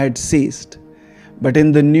storm had ceased, but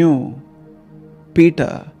in the new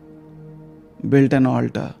Peter built an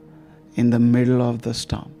altar in the middle of the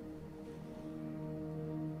storm.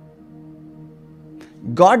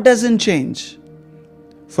 God doesn't change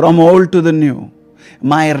from old to the new.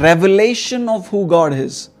 My revelation of who God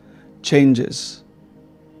is changes.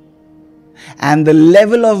 And the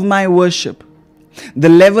level of my worship, the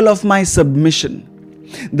level of my submission,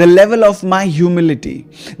 the level of my humility,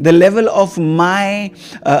 the level of my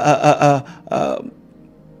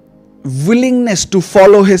willingness to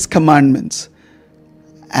follow His commandments,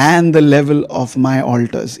 and the level of my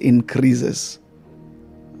altars increases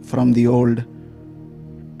from the old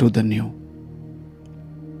to the new.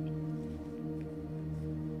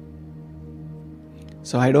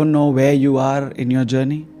 So I don't know where you are in your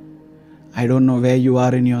journey. I don't know where you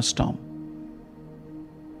are in your storm.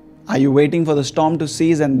 Are you waiting for the storm to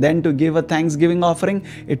cease and then to give a thanksgiving offering?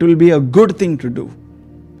 It will be a good thing to do.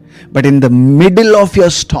 But in the middle of your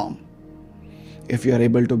storm, if you are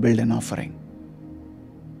able to build an offering,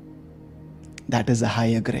 that is a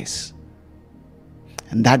higher grace.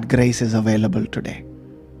 And that grace is available today.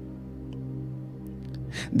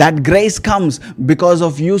 That grace comes because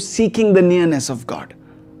of you seeking the nearness of God.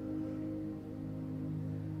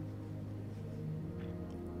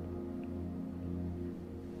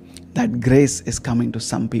 That grace is coming to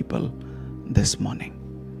some people this morning.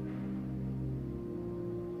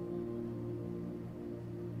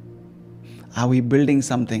 Are we building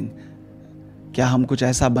something? क्या हम कुछ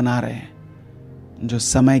ऐसा बना रहे हैं जो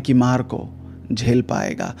समय की मार को झेल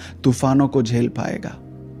पाएगा, तूफानों को झेल पाएगा?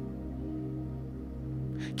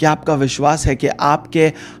 क्या आपका विश्वास है कि आपके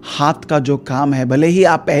हाथ का जो काम है, भले ही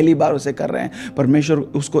आप पहली बार उसे कर रहे हैं, परमेश्वर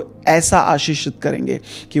उसको ऐसा आशीषित करेंगे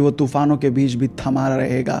कि वो तूफानों के बीच भी थमा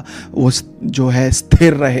रहेगा, वो जो है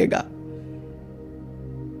स्थिर रहेगा?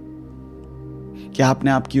 क्या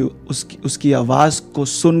आपने आपकी उसकी आवाज को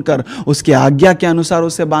सुनकर उसकी आज्ञा के अनुसार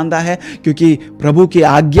उसे बांधा है? क्योंकि प्रभु की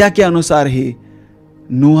आज्ञा के अनुसार ही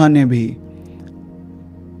नूह ने भी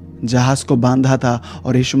जहाज को बांधा था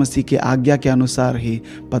और यीशु मसीह की आज्ञा के अनुसार ही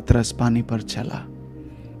पतरस पानी पर चला,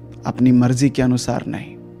 अपनी मर्जी के अनुसार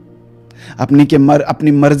नहीं।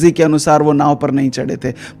 अपनी मर्जी के अनुसार वो नाव पर नहीं चढ़े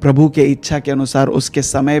थे, प्रभु के इच्छा के अनुसार, उसके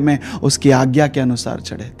समय में उसकी आज्ञा के अनुसार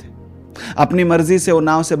चढ़े थे। अपनी मर्जी से वो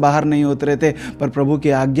नाव से बाहर नहीं उतरे थे, पर प्रभु की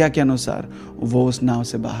आज्ञा के अनुसार वो उस नाव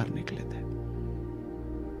से बाहर निकले थे।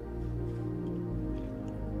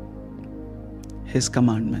 His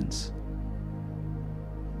commandments.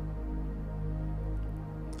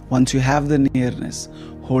 Once you have the nearness,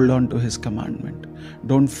 hold on to His commandment.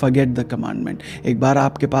 Don't forget the commandment. एक बार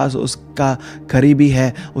आपके पास उसका करीबी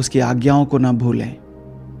है, उसकी आज्ञाओं को ना भूलें।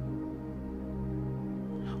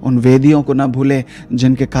 उन वेदियों को ना भूलें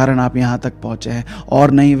जिनके कारण आप यहाँ तक पहुँचे हैं,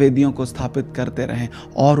 और नई वेदियों को स्थापित करते रहें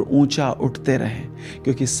और ऊंचा उठते रहें,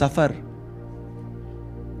 क्योंकि सफर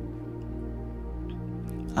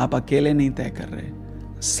आप अकेले नहीं तय कर रहे,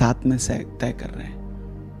 साथ में तय कर रहे हैं।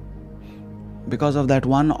 Because of that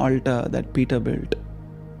one altar that Peter built,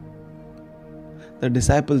 the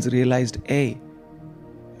disciples realized, hey,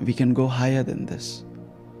 we can go higher than this.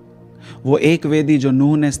 वो एक वेदी जो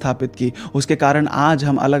नूह ने स्थापित की, उसके कारण आज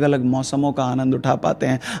हम अलग अलग मौसमों का आनंद उठा पाते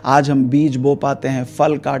हैं। आज हम बीज बो पाते हैं,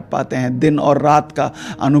 फल काट पाते हैं, दिन और रात का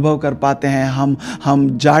अनुभव कर पाते हैं। हम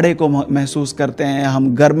जाड़े को महसूस करते हैं,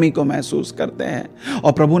 हम गर्मी को महसूस करते हैं।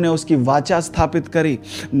 और प्रभु ने उसकी वाचा स्थापित करी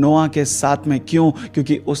नोआ के साथ में। क्यों?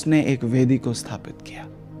 क्योंकि उसने एक वेदी को स्थापित किया।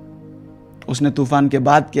 उसने तूफान के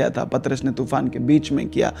बाद किया था, पतरस ने तूफान के बीच में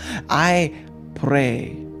किया। I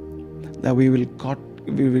pray that we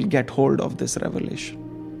will get hold of this revelation,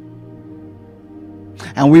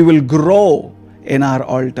 and we will grow in our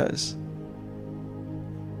altars,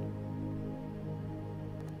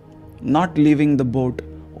 not leaving the boat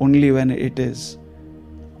only when it is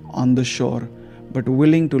on the shore, but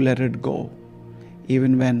willing to let it go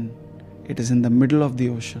even when it is in the middle of the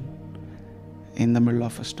ocean, in the middle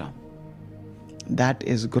of a storm. That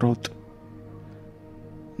is growth.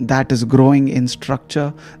 That is growing in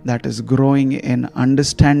structure, that is growing in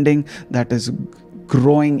understanding, that is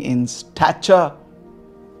growing in stature.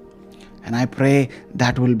 And I pray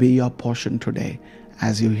that will be your portion today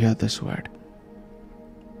as you hear this word.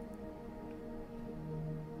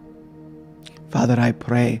 Father, I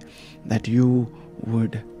pray that you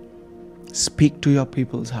would speak to your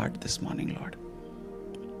people's heart this morning, Lord.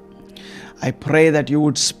 I pray that you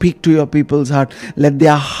would speak to your people's heart. Let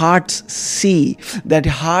their hearts see, that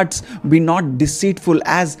hearts be not deceitful.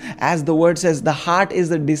 As the word says, the heart is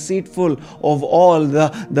the deceitful of all.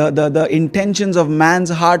 The intentions of man's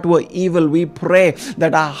heart were evil. We pray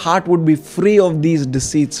that our heart would be free of these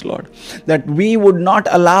deceits, Lord. That we would not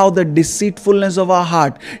allow the deceitfulness of our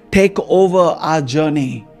heart take over our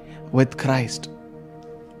journey with Christ.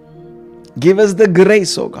 Give us the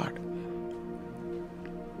grace, oh God.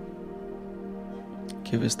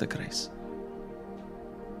 Give us the grace.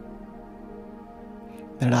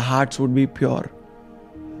 that our hearts would be pure,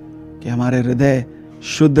 कि हमारे हृदय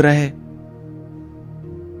शुद्ध रहे,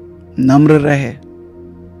 नम्र रहे,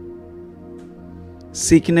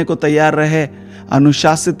 सीखने को तैयार रहे,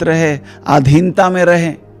 अनुशासित रहे, अधीनता में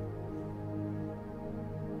रहे।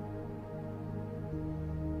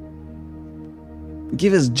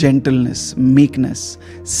 Give us gentleness, meekness,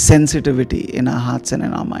 sensitivity in our hearts and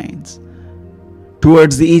in our minds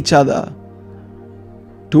towards each other,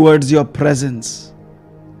 towards your presence.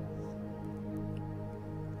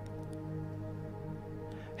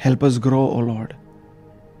 Help us grow, O Lord.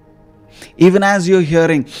 Even as you're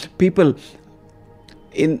hearing people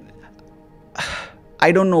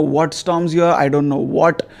I don't know what storms you are, I don't know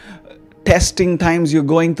what testing times you're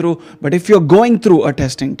going through, but if you're going through a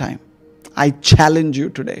testing time, I challenge you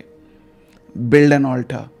today, build an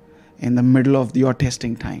altar in the middle of your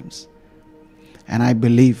testing times. And I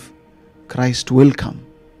believe Christ will come,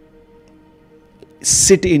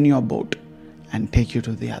 sit in your boat and take you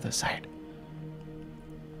to the other side.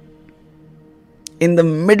 In the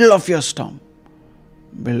middle of your storm,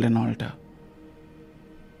 build an altar.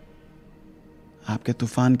 आपके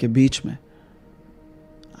तूफान के बीच में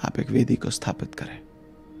आप एक वेदी को स्थापित करें।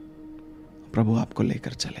 प्रभु आपको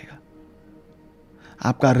लेकर चलेगा।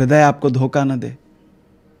 आपका हृदय आपको धोखा न दे।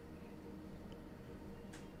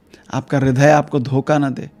 आपका हृदय आपको धोखा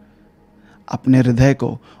न दे। अपने हृदय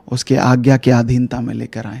को उसके आज्ञा के अधीनता में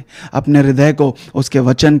लेकर आए। अपने हृदय को उसके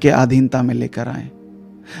वचन के अधीनता में लेकर आए।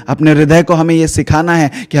 अपने हृदय को हमें यह सिखाना है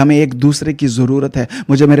कि हमें एक दूसरे की जरूरत है।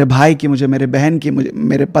 मुझे मेरे भाई की, मुझे मेरे बहन की, मुझे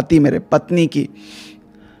मेरे पति, मेरे पत्नी की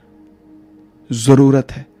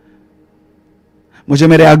जरूरत है। मुझे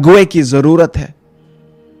मेरे अगुए की जरूरत है।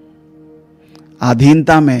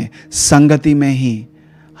 अधीनता में, संगति में ही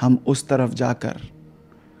हम उस तरफ जाकर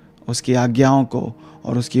उसकी आज्ञाओं को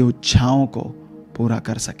और उसकी इच्छाओं को पूरा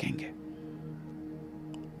कर सकेंगे।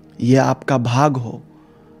 यह आपका भाग हो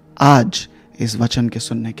आज इस वचन के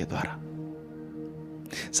सुनने के द्वारा।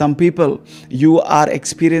 Some people, you are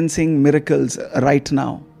experiencing miracles right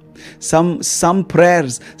now. Some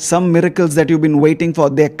prayers, some miracles that you've been waiting for,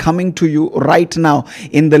 they're coming to you right now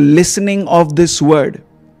in the listening of this word.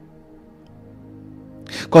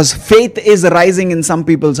 Because faith is rising in some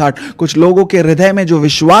people's heart. कुछ लोगों के हृदय में जो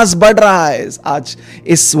विश्वास बढ़ रहा है आज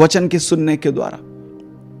इस वचन के सुनने के द्वारा।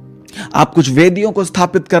 आप कुछ वेदियों को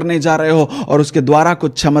स्थापित करने जा रहे हो और उसके द्वारा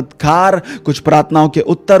कुछ चमत्कार, कुछ प्रार्थनाओं के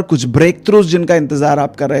उत्तर, कुछ ब्रेक थ्रूज जिनका इंतजार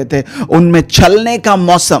आप कर रहे थे, उनमें चलने का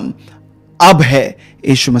मौसम अब है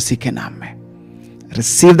यीशु मसीह के नाम में।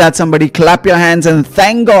 Receive that somebody, clap your hands and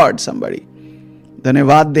thank God somebody.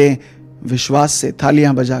 धन्यवाद दें विश्वास से,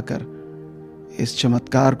 तालियां बजाकर इस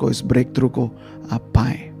चमत्कार को, इस ब्रेक थ्रू को आप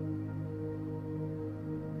पाएं।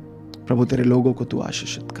 प्रभु तेरे लोगों को तू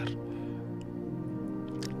आशीषित कर।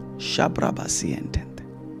 Shabrabasi entende.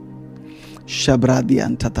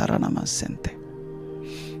 Shabradianta taranama sente.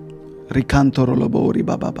 Ricantoro lobori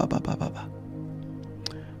baba baba baba.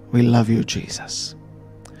 We love you, Jesus.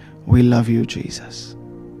 We love you, Jesus.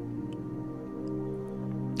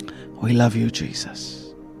 We love you, Jesus.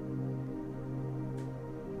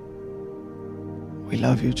 We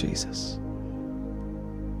love you, Jesus.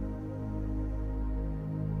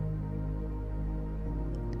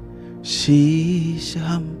 शीश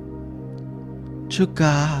हम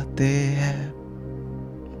झुकाते हैं,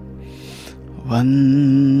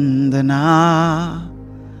 वंदना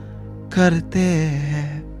करते हैं।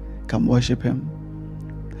 Come worship him.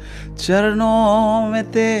 चरणों में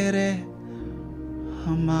तेरे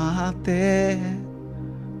हम आते हैं,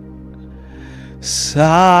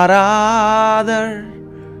 सारा आदर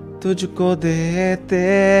तुझको देते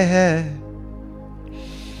हैं।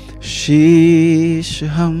 शीश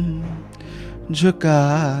हम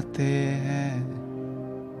झुकाते हैं,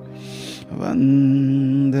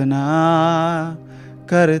 वंदना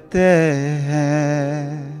करते हैं।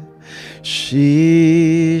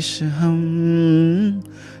 शीश हम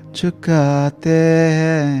झुकाते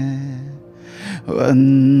हैं,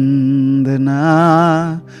 वंदना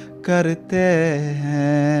करते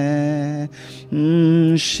हैं।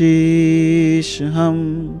 शीश हम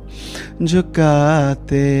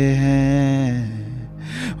झुकाते हैं,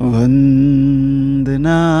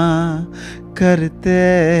 वंदना करते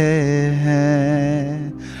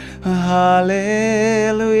हैं।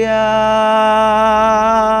 हालेलुया,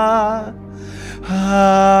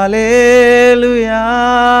 हालेलुया,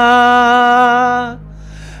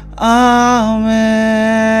 आमेन।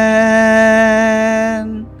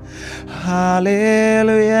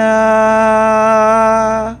 हालेलुया,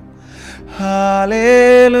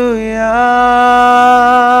 हालेलुया,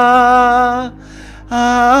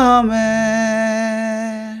 आमेन।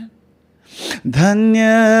 धन्य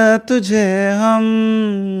धन्य तुझे हम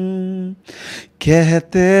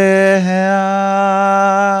कहते हैं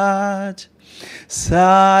आज,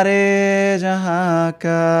 सारे जहां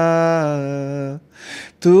का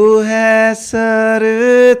तू है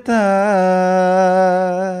सरताज।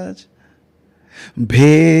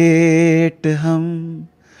 भेंट हम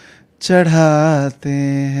चढ़ाते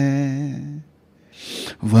हैं,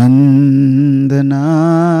 वंदना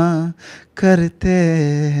करते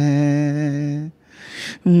हैं।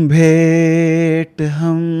 भेंट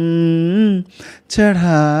हम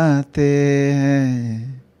चढ़ाते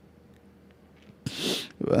हैं,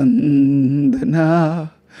 वंदना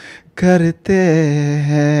करते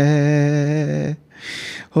हैं।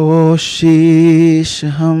 ओ शीश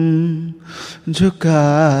हम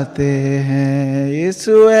झुकाते हैं,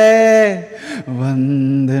 यीशुए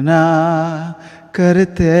वंदना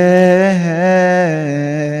करते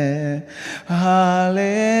हैं।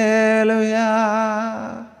 हालेलुया,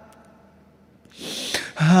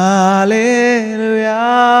 हालेलुया,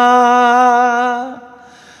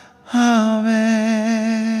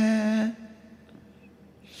 आमेन,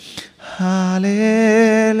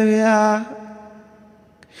 हालेलुया,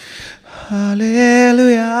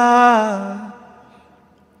 हालेलुया,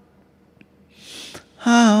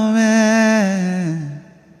 आमेन।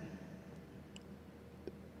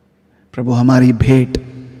 प्रभु, हमारी भेंट,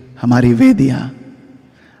 हमारी वेदियां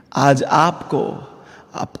आज आपको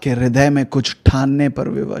आपके हृदय में कुछ ठानने पर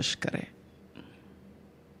विवश करें।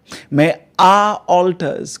 May our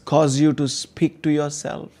altars cause you to speak to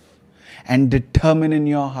yourself and determine in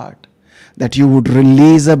your heart that you would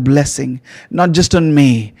release a blessing, not just on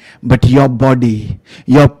me, but your body,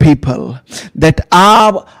 your people. That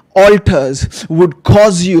our altars would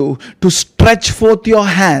cause you to stretch forth your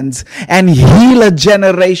hands and heal a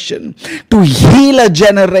generation, to heal a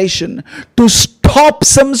generation, to stop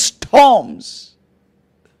some storms,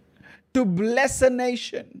 to bless a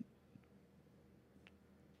nation.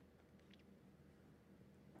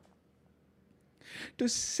 To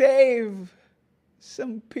save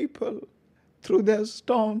some people through their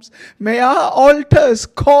storms. May our altars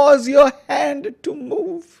cause your hand to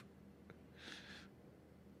move.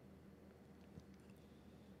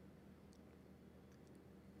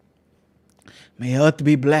 May earth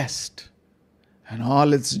be blessed and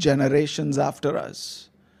all its generations after us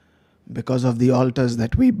because of the altars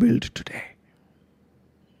that we build today.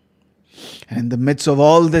 And in the midst of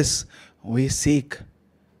all this, we seek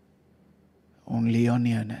only your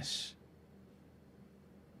nearness.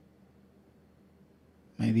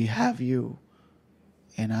 May we have you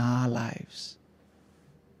in our lives.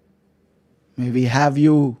 May we have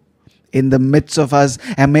you in the midst of us,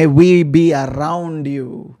 and may we be around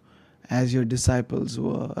you as your disciples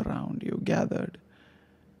were around you, gathered.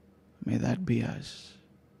 May that be us.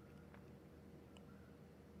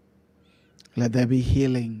 Let there be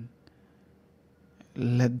healing.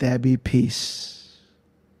 Let there be peace.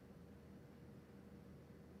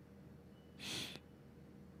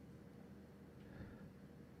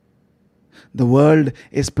 The world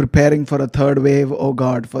is preparing for a third wave, oh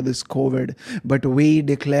God, for this COVID. But we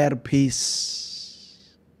declare peace.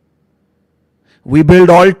 We build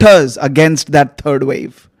altars against that third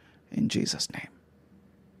wave in Jesus' name.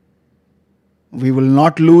 We will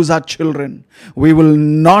not lose our children. We will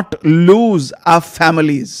not lose our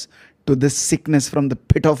families to this sickness from the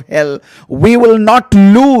pit of hell. We will not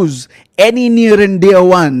lose any near and dear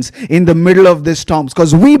ones in the middle of this storm,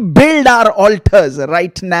 because we build our altars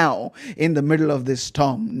right now in the middle of this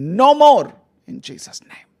storm. No more in Jesus'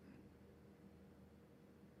 name.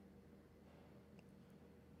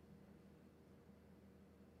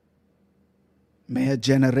 May a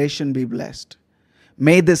generation be blessed.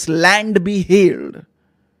 May this land be healed.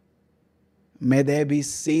 May there be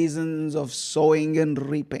seasons of sowing and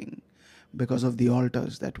reaping because of the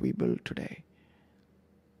altars that we build today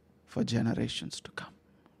for generations to come.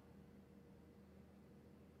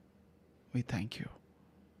 We thank you.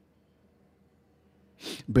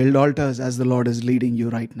 Build altars as the Lord is leading you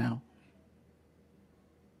right now.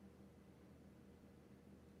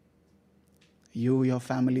 You, your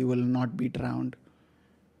family will not be drowned.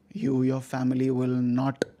 You, your family will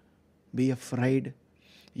not be afraid.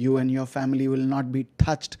 You and your family will not be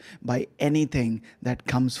touched by anything that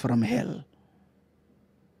comes from hell.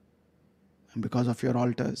 And because of your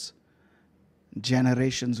altars,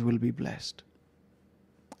 generations will be blessed.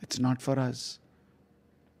 It's not for us.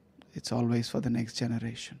 It's always for the next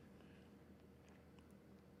generation.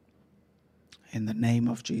 In the name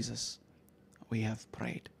of Jesus, we have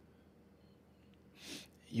prayed.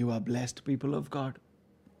 You are blessed, people of God.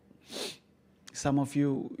 Some of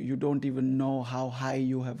you, you don't even know how high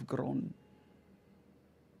you have grown.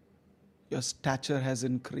 Your stature has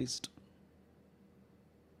increased.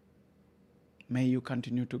 May you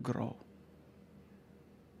continue to grow.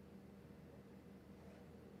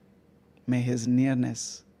 May His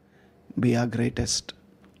nearness be our greatest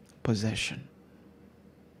possession.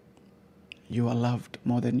 You are loved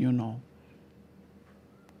more than you know.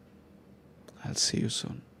 I'll see you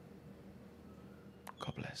soon.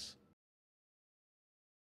 God bless.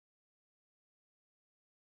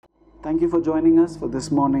 Thank you for joining us for this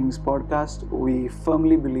morning's podcast. We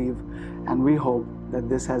firmly believe and we hope that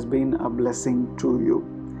this has been a blessing to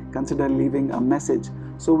you. Consider leaving a message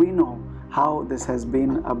so we know how this has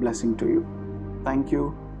been a blessing to you. Thank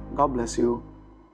you. God bless you.